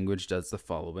English language does the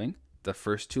following? The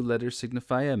first 2 letters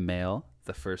signify a male.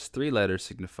 The first 3 letters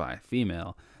signify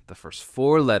female. The first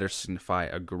 4 letters signify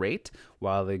a great,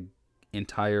 while the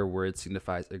entire word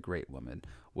signifies a great woman.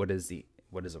 What is a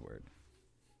word?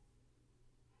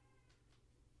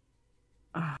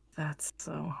 Oh, that's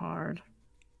so hard.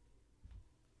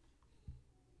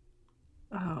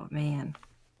 Oh, man.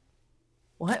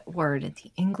 What word in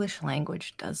the English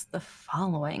language does the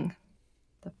following?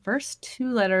 The first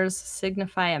 2 letters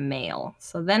signify a male.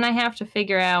 So then I have to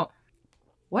figure out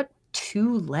what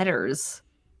 2 letters.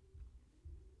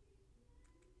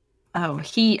 Oh,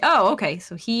 okay.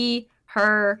 So he,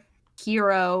 her,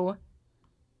 hero.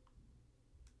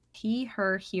 He,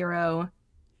 her, hero,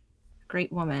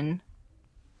 great woman.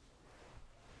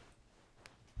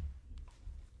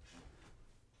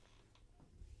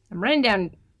 I'm writing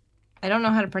down, I don't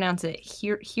know how to pronounce it,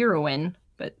 heroine,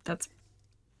 but that's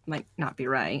might not be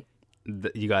right.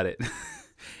 You got it.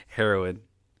 Heroine.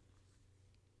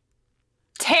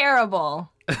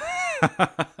 Terrible.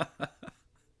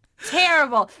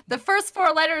 Terrible. The first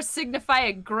 4 letters signify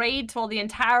a great, while the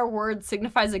entire word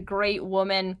signifies a great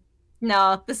woman.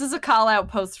 No, this is a call-out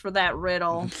post for that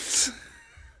riddle.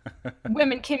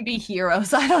 Women can be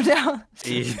heroes. I don't know.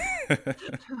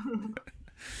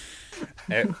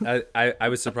 I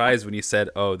was surprised when you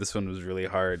said, "Oh, this one was really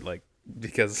hard," like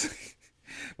because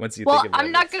once you think about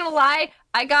I'm not gonna lie,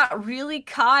 I got really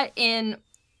caught in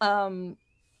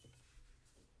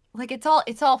like it's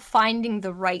all finding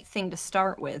the right thing to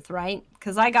start with, right?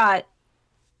 Because I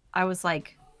was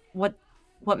like, what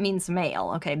means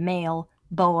male? Okay, male,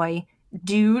 boy,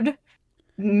 dude,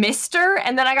 Mister,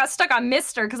 and then I got stuck on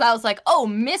Mister because I was like, oh,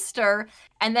 Mister,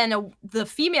 and then the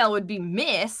female would be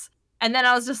Miss. And then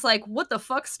I was just like, what the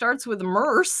fuck starts with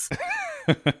Merce?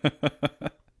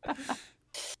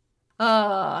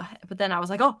 But then I was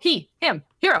like, oh, he, him,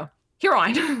 hero,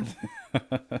 heroine.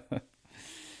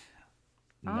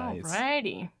 Nice.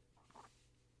 Alrighty.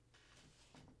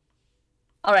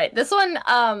 All right, this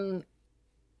one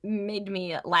made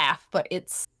me laugh, but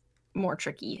it's more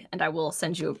tricky, and I will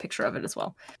send you a picture of it as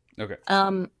well. Okay.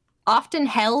 Often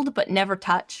held but never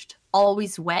touched,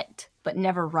 always wet but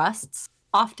never rusts.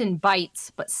 Often bites,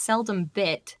 but seldom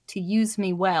bit. To use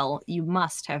me well, you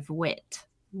must have wit.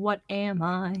 What am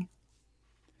I?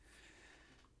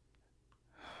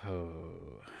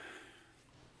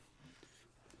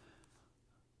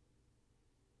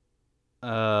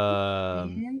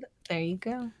 And there you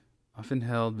go. Often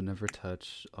held, but never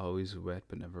touched. Always wet,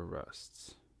 but never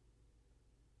rusts.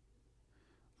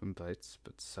 Often bites,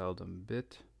 but seldom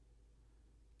bit.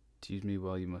 To use me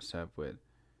well, you must have wit.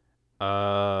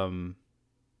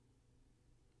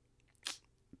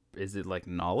 Is it like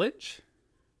knowledge?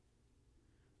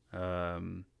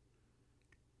 No,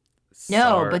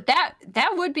 but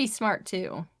that would be smart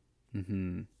too.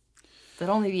 Mm-hmm. But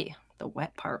only the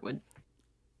wet part would.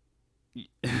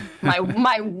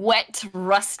 my wet,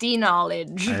 rusty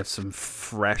knowledge. I have some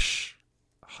fresh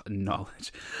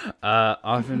knowledge.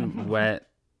 Often wet,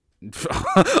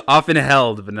 Often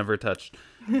held but never touched.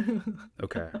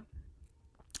 Okay.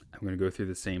 I'm going to go through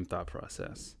the same thought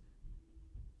process.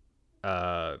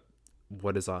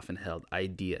 What is often held?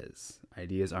 Ideas.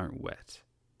 Ideas aren't wet.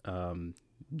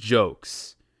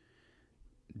 Jokes.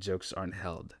 Jokes aren't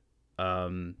held.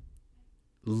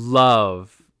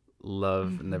 Love.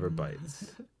 Love never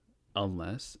bites.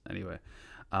 Unless, anyway.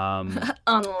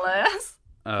 Unless.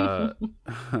 To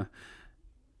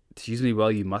use me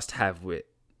well, you must have wit.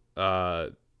 Oh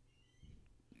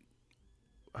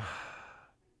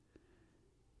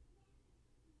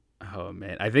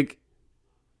man, I think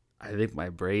my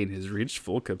brain has reached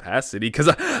full capacity because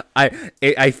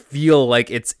I feel like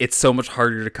it's so much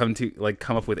harder to come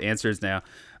up with answers now.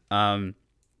 Like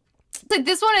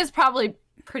this one is probably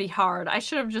pretty hard. I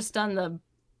should have just done the.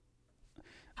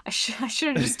 I should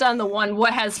have just done the one.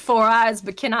 What has four eyes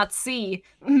but cannot see?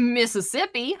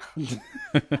 Mississippi.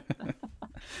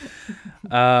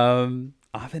 Often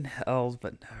held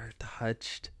but never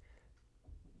touched.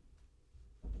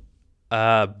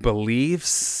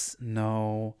 Beliefs?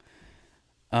 No.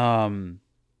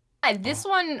 This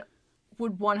one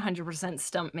would 100%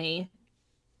 stump me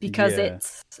because Yeah.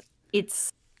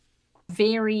 it's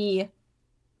very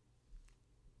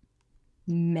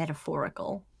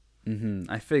metaphorical.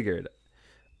 I figured.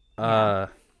 A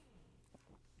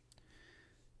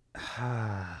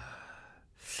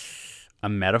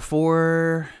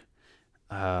metaphor.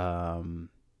 Yeah,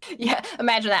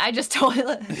 imagine that. I just told you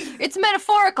it's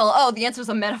metaphorical. Oh, the answer's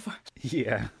a metaphor.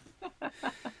 Yeah.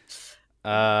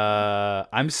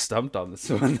 I'm stumped on this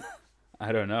one.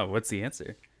 I don't know. What's the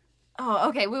answer? Oh,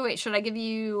 okay. Wait. Should I give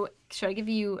you a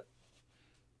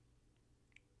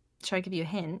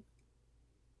hint?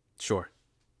 Sure.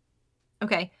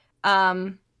 Okay.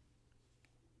 Oh,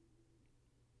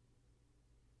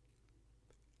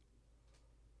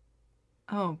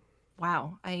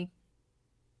 wow.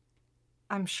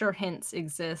 I'm sure hints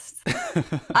exist.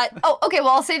 Okay. Well,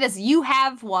 I'll say this. You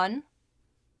have one.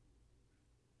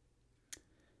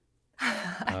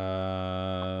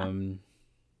 I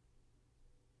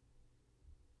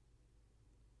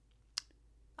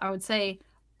would say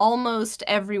almost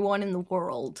everyone in the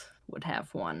world would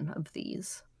have one of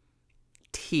these.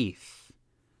 Teeth.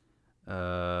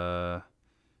 You're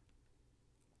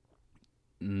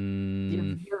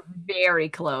very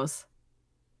close.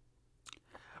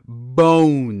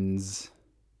 Bones.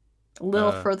 A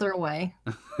little further away.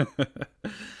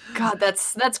 God,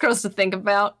 that's gross to think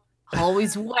about.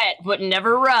 Always wet, but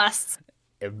never rusts.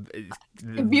 If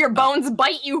your bones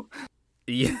bite you.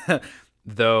 Yeah,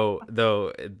 though,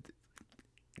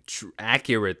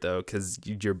 accurate though, because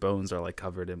your bones are like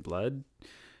covered in blood.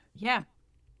 Yeah.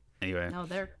 Anyway. No,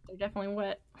 they're definitely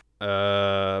wet.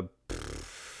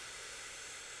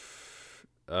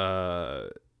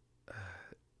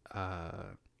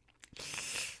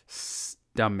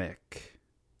 Stomach.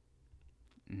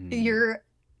 You're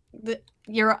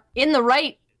in the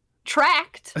right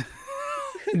tract.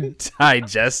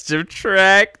 Digestive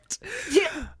tract.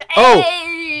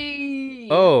 Hey!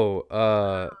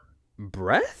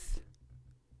 Breath?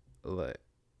 Like,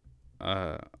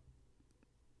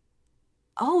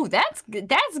 Oh, that's good.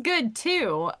 That's good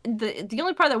too. The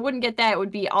only part that wouldn't get that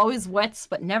would be always wets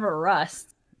but never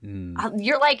rusts.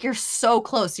 You're so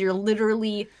close. You're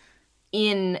literally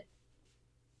in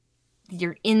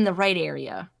the right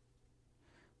area.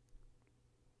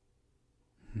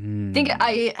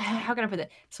 How can I put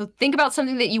that? So think about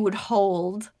something that you would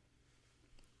hold.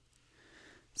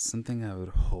 Something I would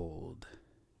hold.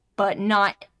 But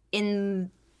not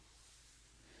in,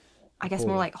 I guess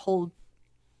more like hold.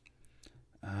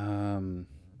 I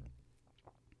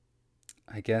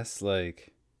guess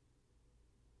like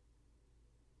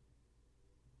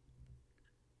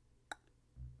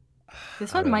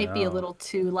this one might be a little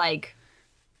too like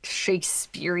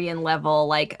Shakespearean level.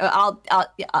 Like I'll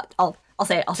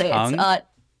say it. Tongue?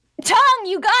 It's tongue.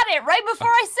 You got it right before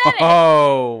I said it.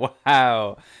 Oh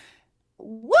wow!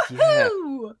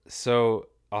 Woohoo! Yeah. So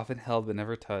often held but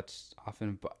never touched.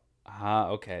 Often.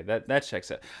 Okay, that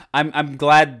checks out. I'm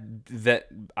glad that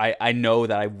I know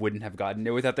that I wouldn't have gotten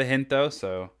it without the hint though.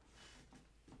 So.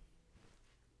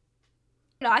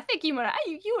 No, I think you would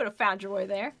have found your way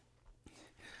there.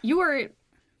 You were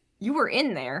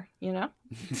in there, you know.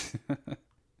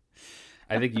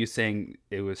 I think you saying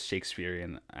it was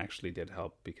Shakespearean actually did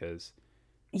help because.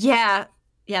 Yeah,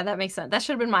 that makes sense. That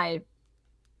should have been my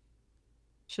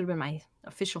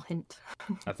official hint.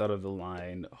 I thought of the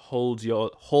line, hold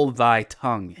thy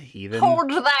tongue, heathen.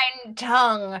 Hold thine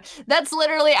tongue. That's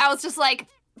literally, I was just like,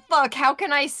 fuck, how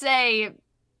can I say,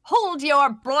 hold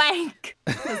your blank?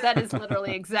 Because that is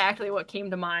literally exactly what came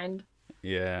to mind.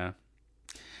 Yeah.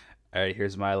 All right,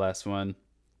 here's my last one.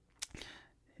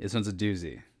 This one's a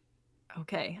doozy.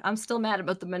 Okay, I'm still mad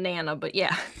about the banana, but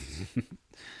yeah.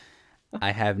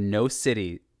 I have no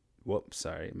city. Whoops,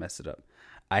 sorry, messed it up.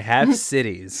 I have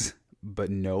cities, but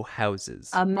no houses.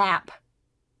 A map.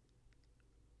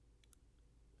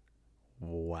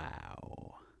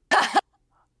 Wow.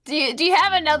 Do you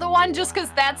have another one? Just because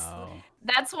Wow.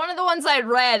 that's one of the ones I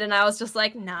read, and I was just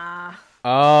like, nah.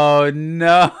 Oh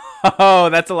no,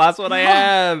 that's the last one I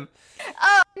have.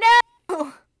 Oh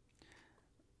no!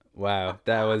 Wow,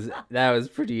 that was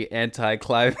pretty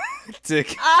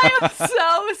anticlimactic. I'm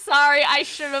so sorry. I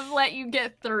should have let you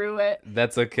get through it.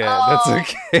 That's okay. Oh,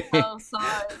 That's okay. oh,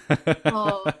 sorry.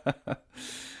 Oh.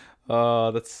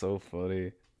 Oh, that's so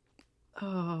funny.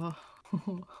 Oh.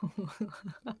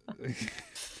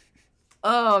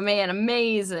 Oh man,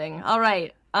 amazing. All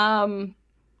right.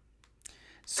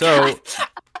 So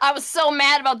I was so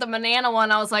mad about the banana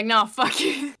one. I was like, no, fuck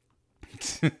you.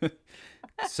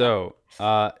 so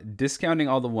discounting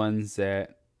all the ones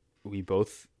that we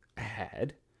both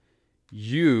had,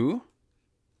 you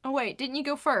Oh wait, didn't you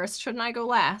go first? Shouldn't I go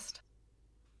last?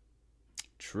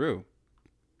 True,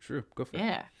 go for it.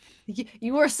 Yeah.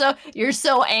 You're so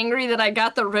angry that I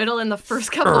got the riddle in the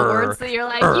first couple words that you're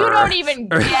like, you don't even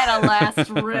get a last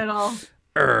riddle.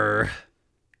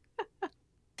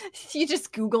 You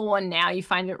just Google one now, you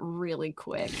find it really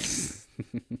quick.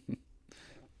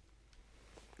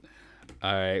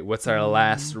 All right, what's our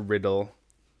last riddle?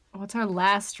 What's our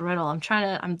last riddle?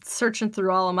 I'm searching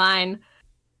through all of mine,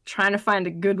 trying to find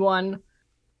a good one.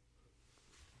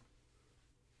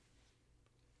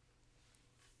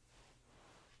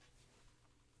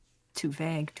 Too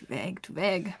vague.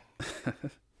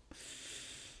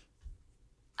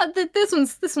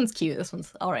 This one's cute. This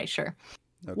one's all right. Sure.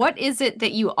 Okay. What is it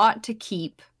that you ought to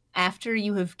keep after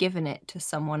you have given it to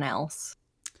someone else?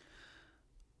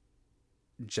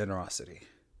 Generosity,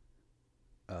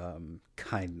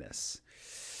 kindness,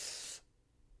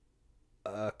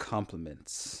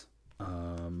 compliments,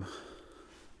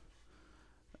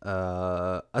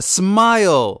 a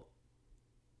smile.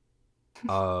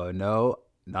 Oh no,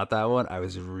 not that one. I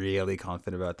was really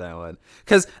confident about that one.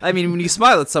 Because I mean, when you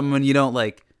smile at someone, you don't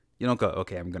go,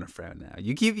 okay, I'm gonna frown now.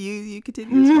 You continue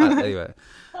to smile anyway.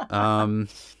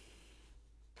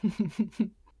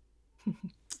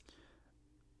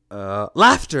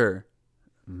 Laughter.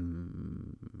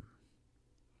 Now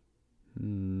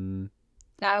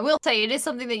I will say it is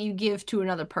something that you give to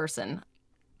another person.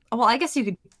 Well, I guess you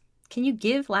could. Can you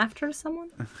give laughter to someone?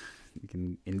 You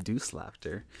can induce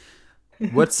laughter.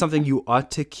 What's something you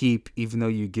ought to keep even though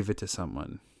you give it to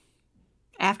someone?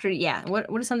 What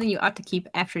is something you ought to keep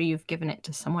after you've given it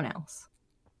to someone else?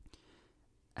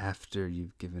 After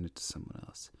you've given it to someone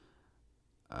else.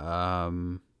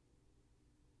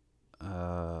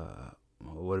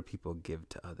 What do people give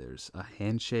to others? A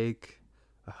handshake,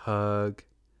 a hug.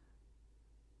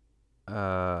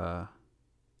 The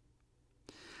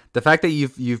fact that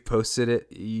you've posted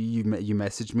it, you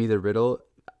messaged me the riddle,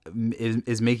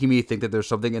 is making me think that there's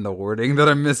something in the wording that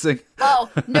I'm missing. Oh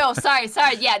no, sorry.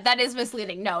 Yeah, that is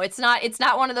misleading. No, it's not. It's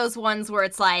not one of those ones where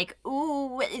it's like,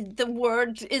 ooh, the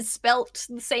word is spelt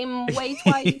the same way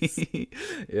twice.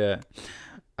 Yeah.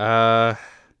 Yeah,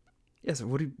 so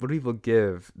what do people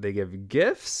give? They give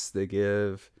gifts. They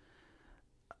give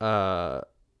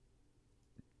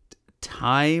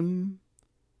time,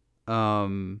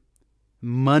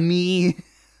 money.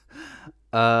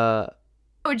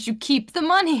 Would you keep the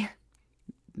money?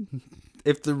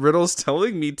 If the riddle's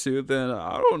telling me to, then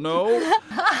I don't know.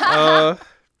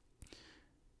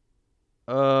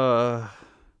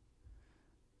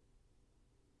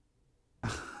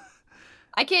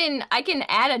 I can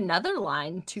add another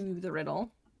line to the riddle,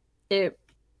 if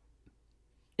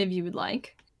you would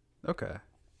like. Okay.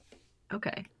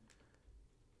 I'm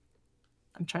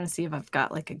trying to see if I've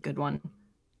got like a good one.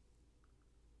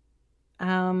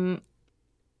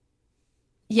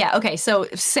 Yeah, okay, so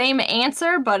same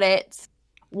answer, but it's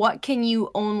what can you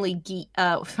only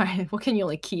what can you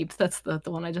only keep? That's the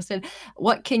one I just did.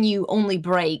 What can you only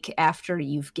break after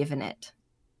you've given it?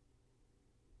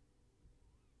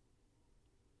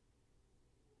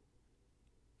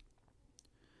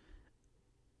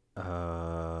 Oh.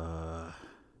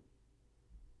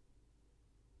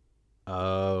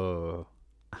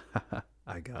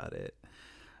 I got it.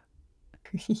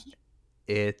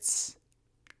 It's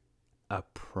a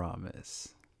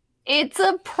promise. It's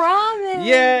a promise.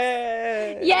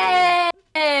 Yay!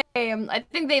 I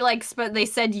think they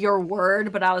said your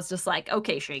word, but I was just like,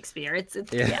 okay, Shakespeare. It's a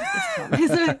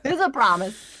promise. It's a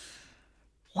promise.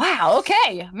 Wow.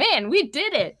 Okay, man, we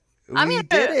did it. I'm We gonna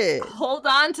did it. hold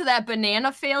on to that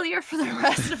banana failure for the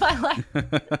rest of my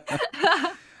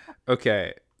life.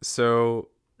 Okay, so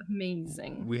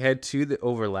Amazing. we had 2 that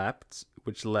overlapped,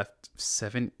 which left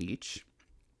 7 each.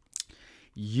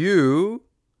 You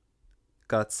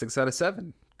got 6 out of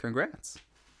 7. Congrats.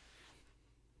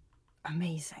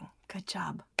 Amazing. Good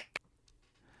job.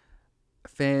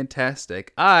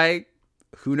 Fantastic.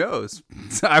 Who knows?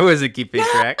 I wasn't keeping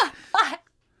track.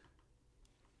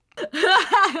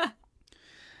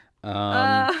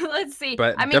 Let's see.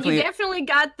 but I mean, definitely- you definitely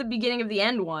got the beginning of the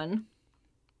end one.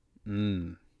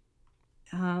 Mm.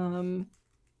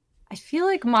 I feel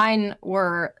like mine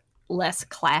were less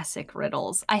classic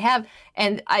riddles. I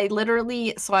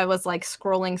was like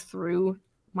scrolling through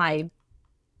my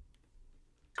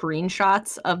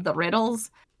screenshots of the riddles,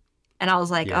 and I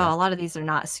was like, Yeah. oh, a lot of these are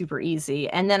not super easy.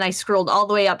 And then I scrolled all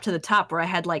the way up to the top where I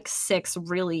had like 6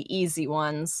 really easy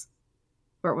ones,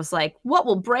 where it was like, what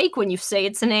will break when you say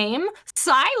its name?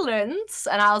 Silence.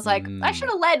 And I was like, I should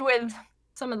have led with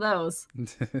some of those.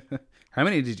 How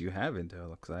many did you have in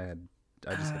total? Because I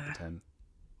just had the 10.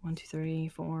 1, 2, 3,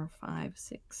 4, 5,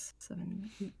 6, 7,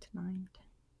 8, 9, 10,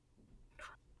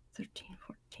 13,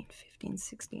 14, 15,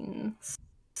 16,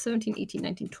 17, 18,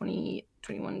 19, 20,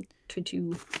 21,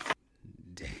 22,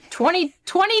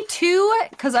 22,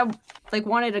 because I like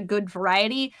wanted a good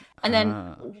variety. And then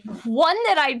one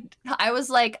that I was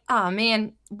like, oh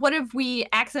man, what if we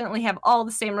accidentally have all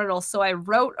the same riddles? So I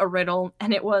wrote a riddle,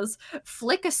 and it was,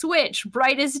 flick a switch,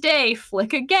 bright as day,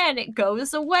 flick again, it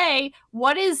goes away.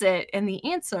 What is it? And the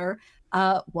answer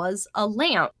was a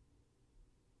lamp.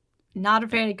 Not a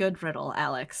very good riddle,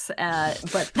 Alex,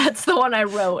 but that's the one I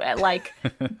wrote at like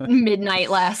midnight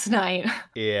last night.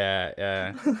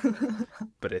 Yeah.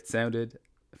 But it sounded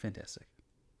fantastic.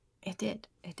 It did.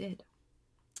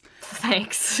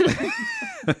 Thanks.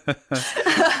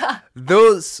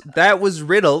 That was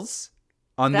riddles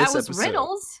on this episode. That was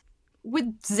riddles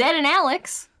with Zed and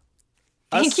Alex.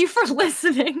 Thank Us- you for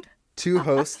listening. 2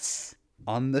 hosts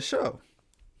on the show.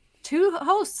 2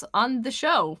 hosts on the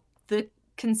show. The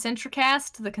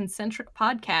Concentricast, the Concentric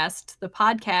Podcast, the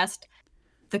Concentricast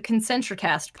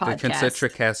podcast. The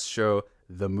Concentricast show,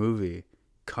 the movie,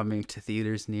 coming to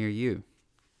theaters near you.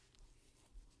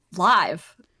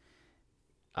 Live.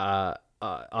 On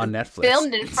Netflix.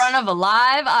 Filmed in front of a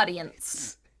live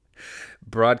audience.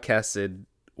 Broadcasted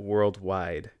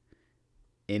worldwide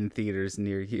in theaters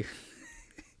near you.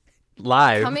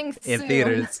 Live Coming in soon.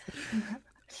 theaters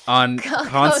on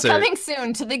concert. Coming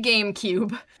soon to the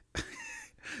GameCube.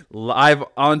 Live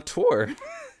on tour.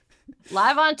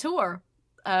 Live on tour.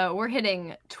 We're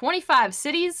hitting 25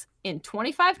 cities in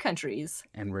 25 countries.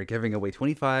 And we're giving away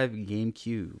 25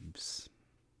 GameCubes.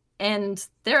 And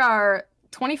there are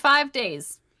 25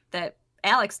 days that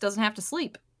Alex doesn't have to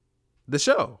sleep. The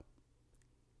show.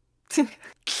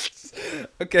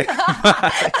 Okay.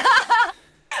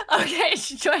 Okay,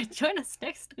 join us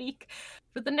next week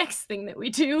for the next thing that we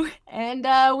do. And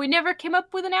we never came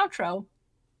up with an outro.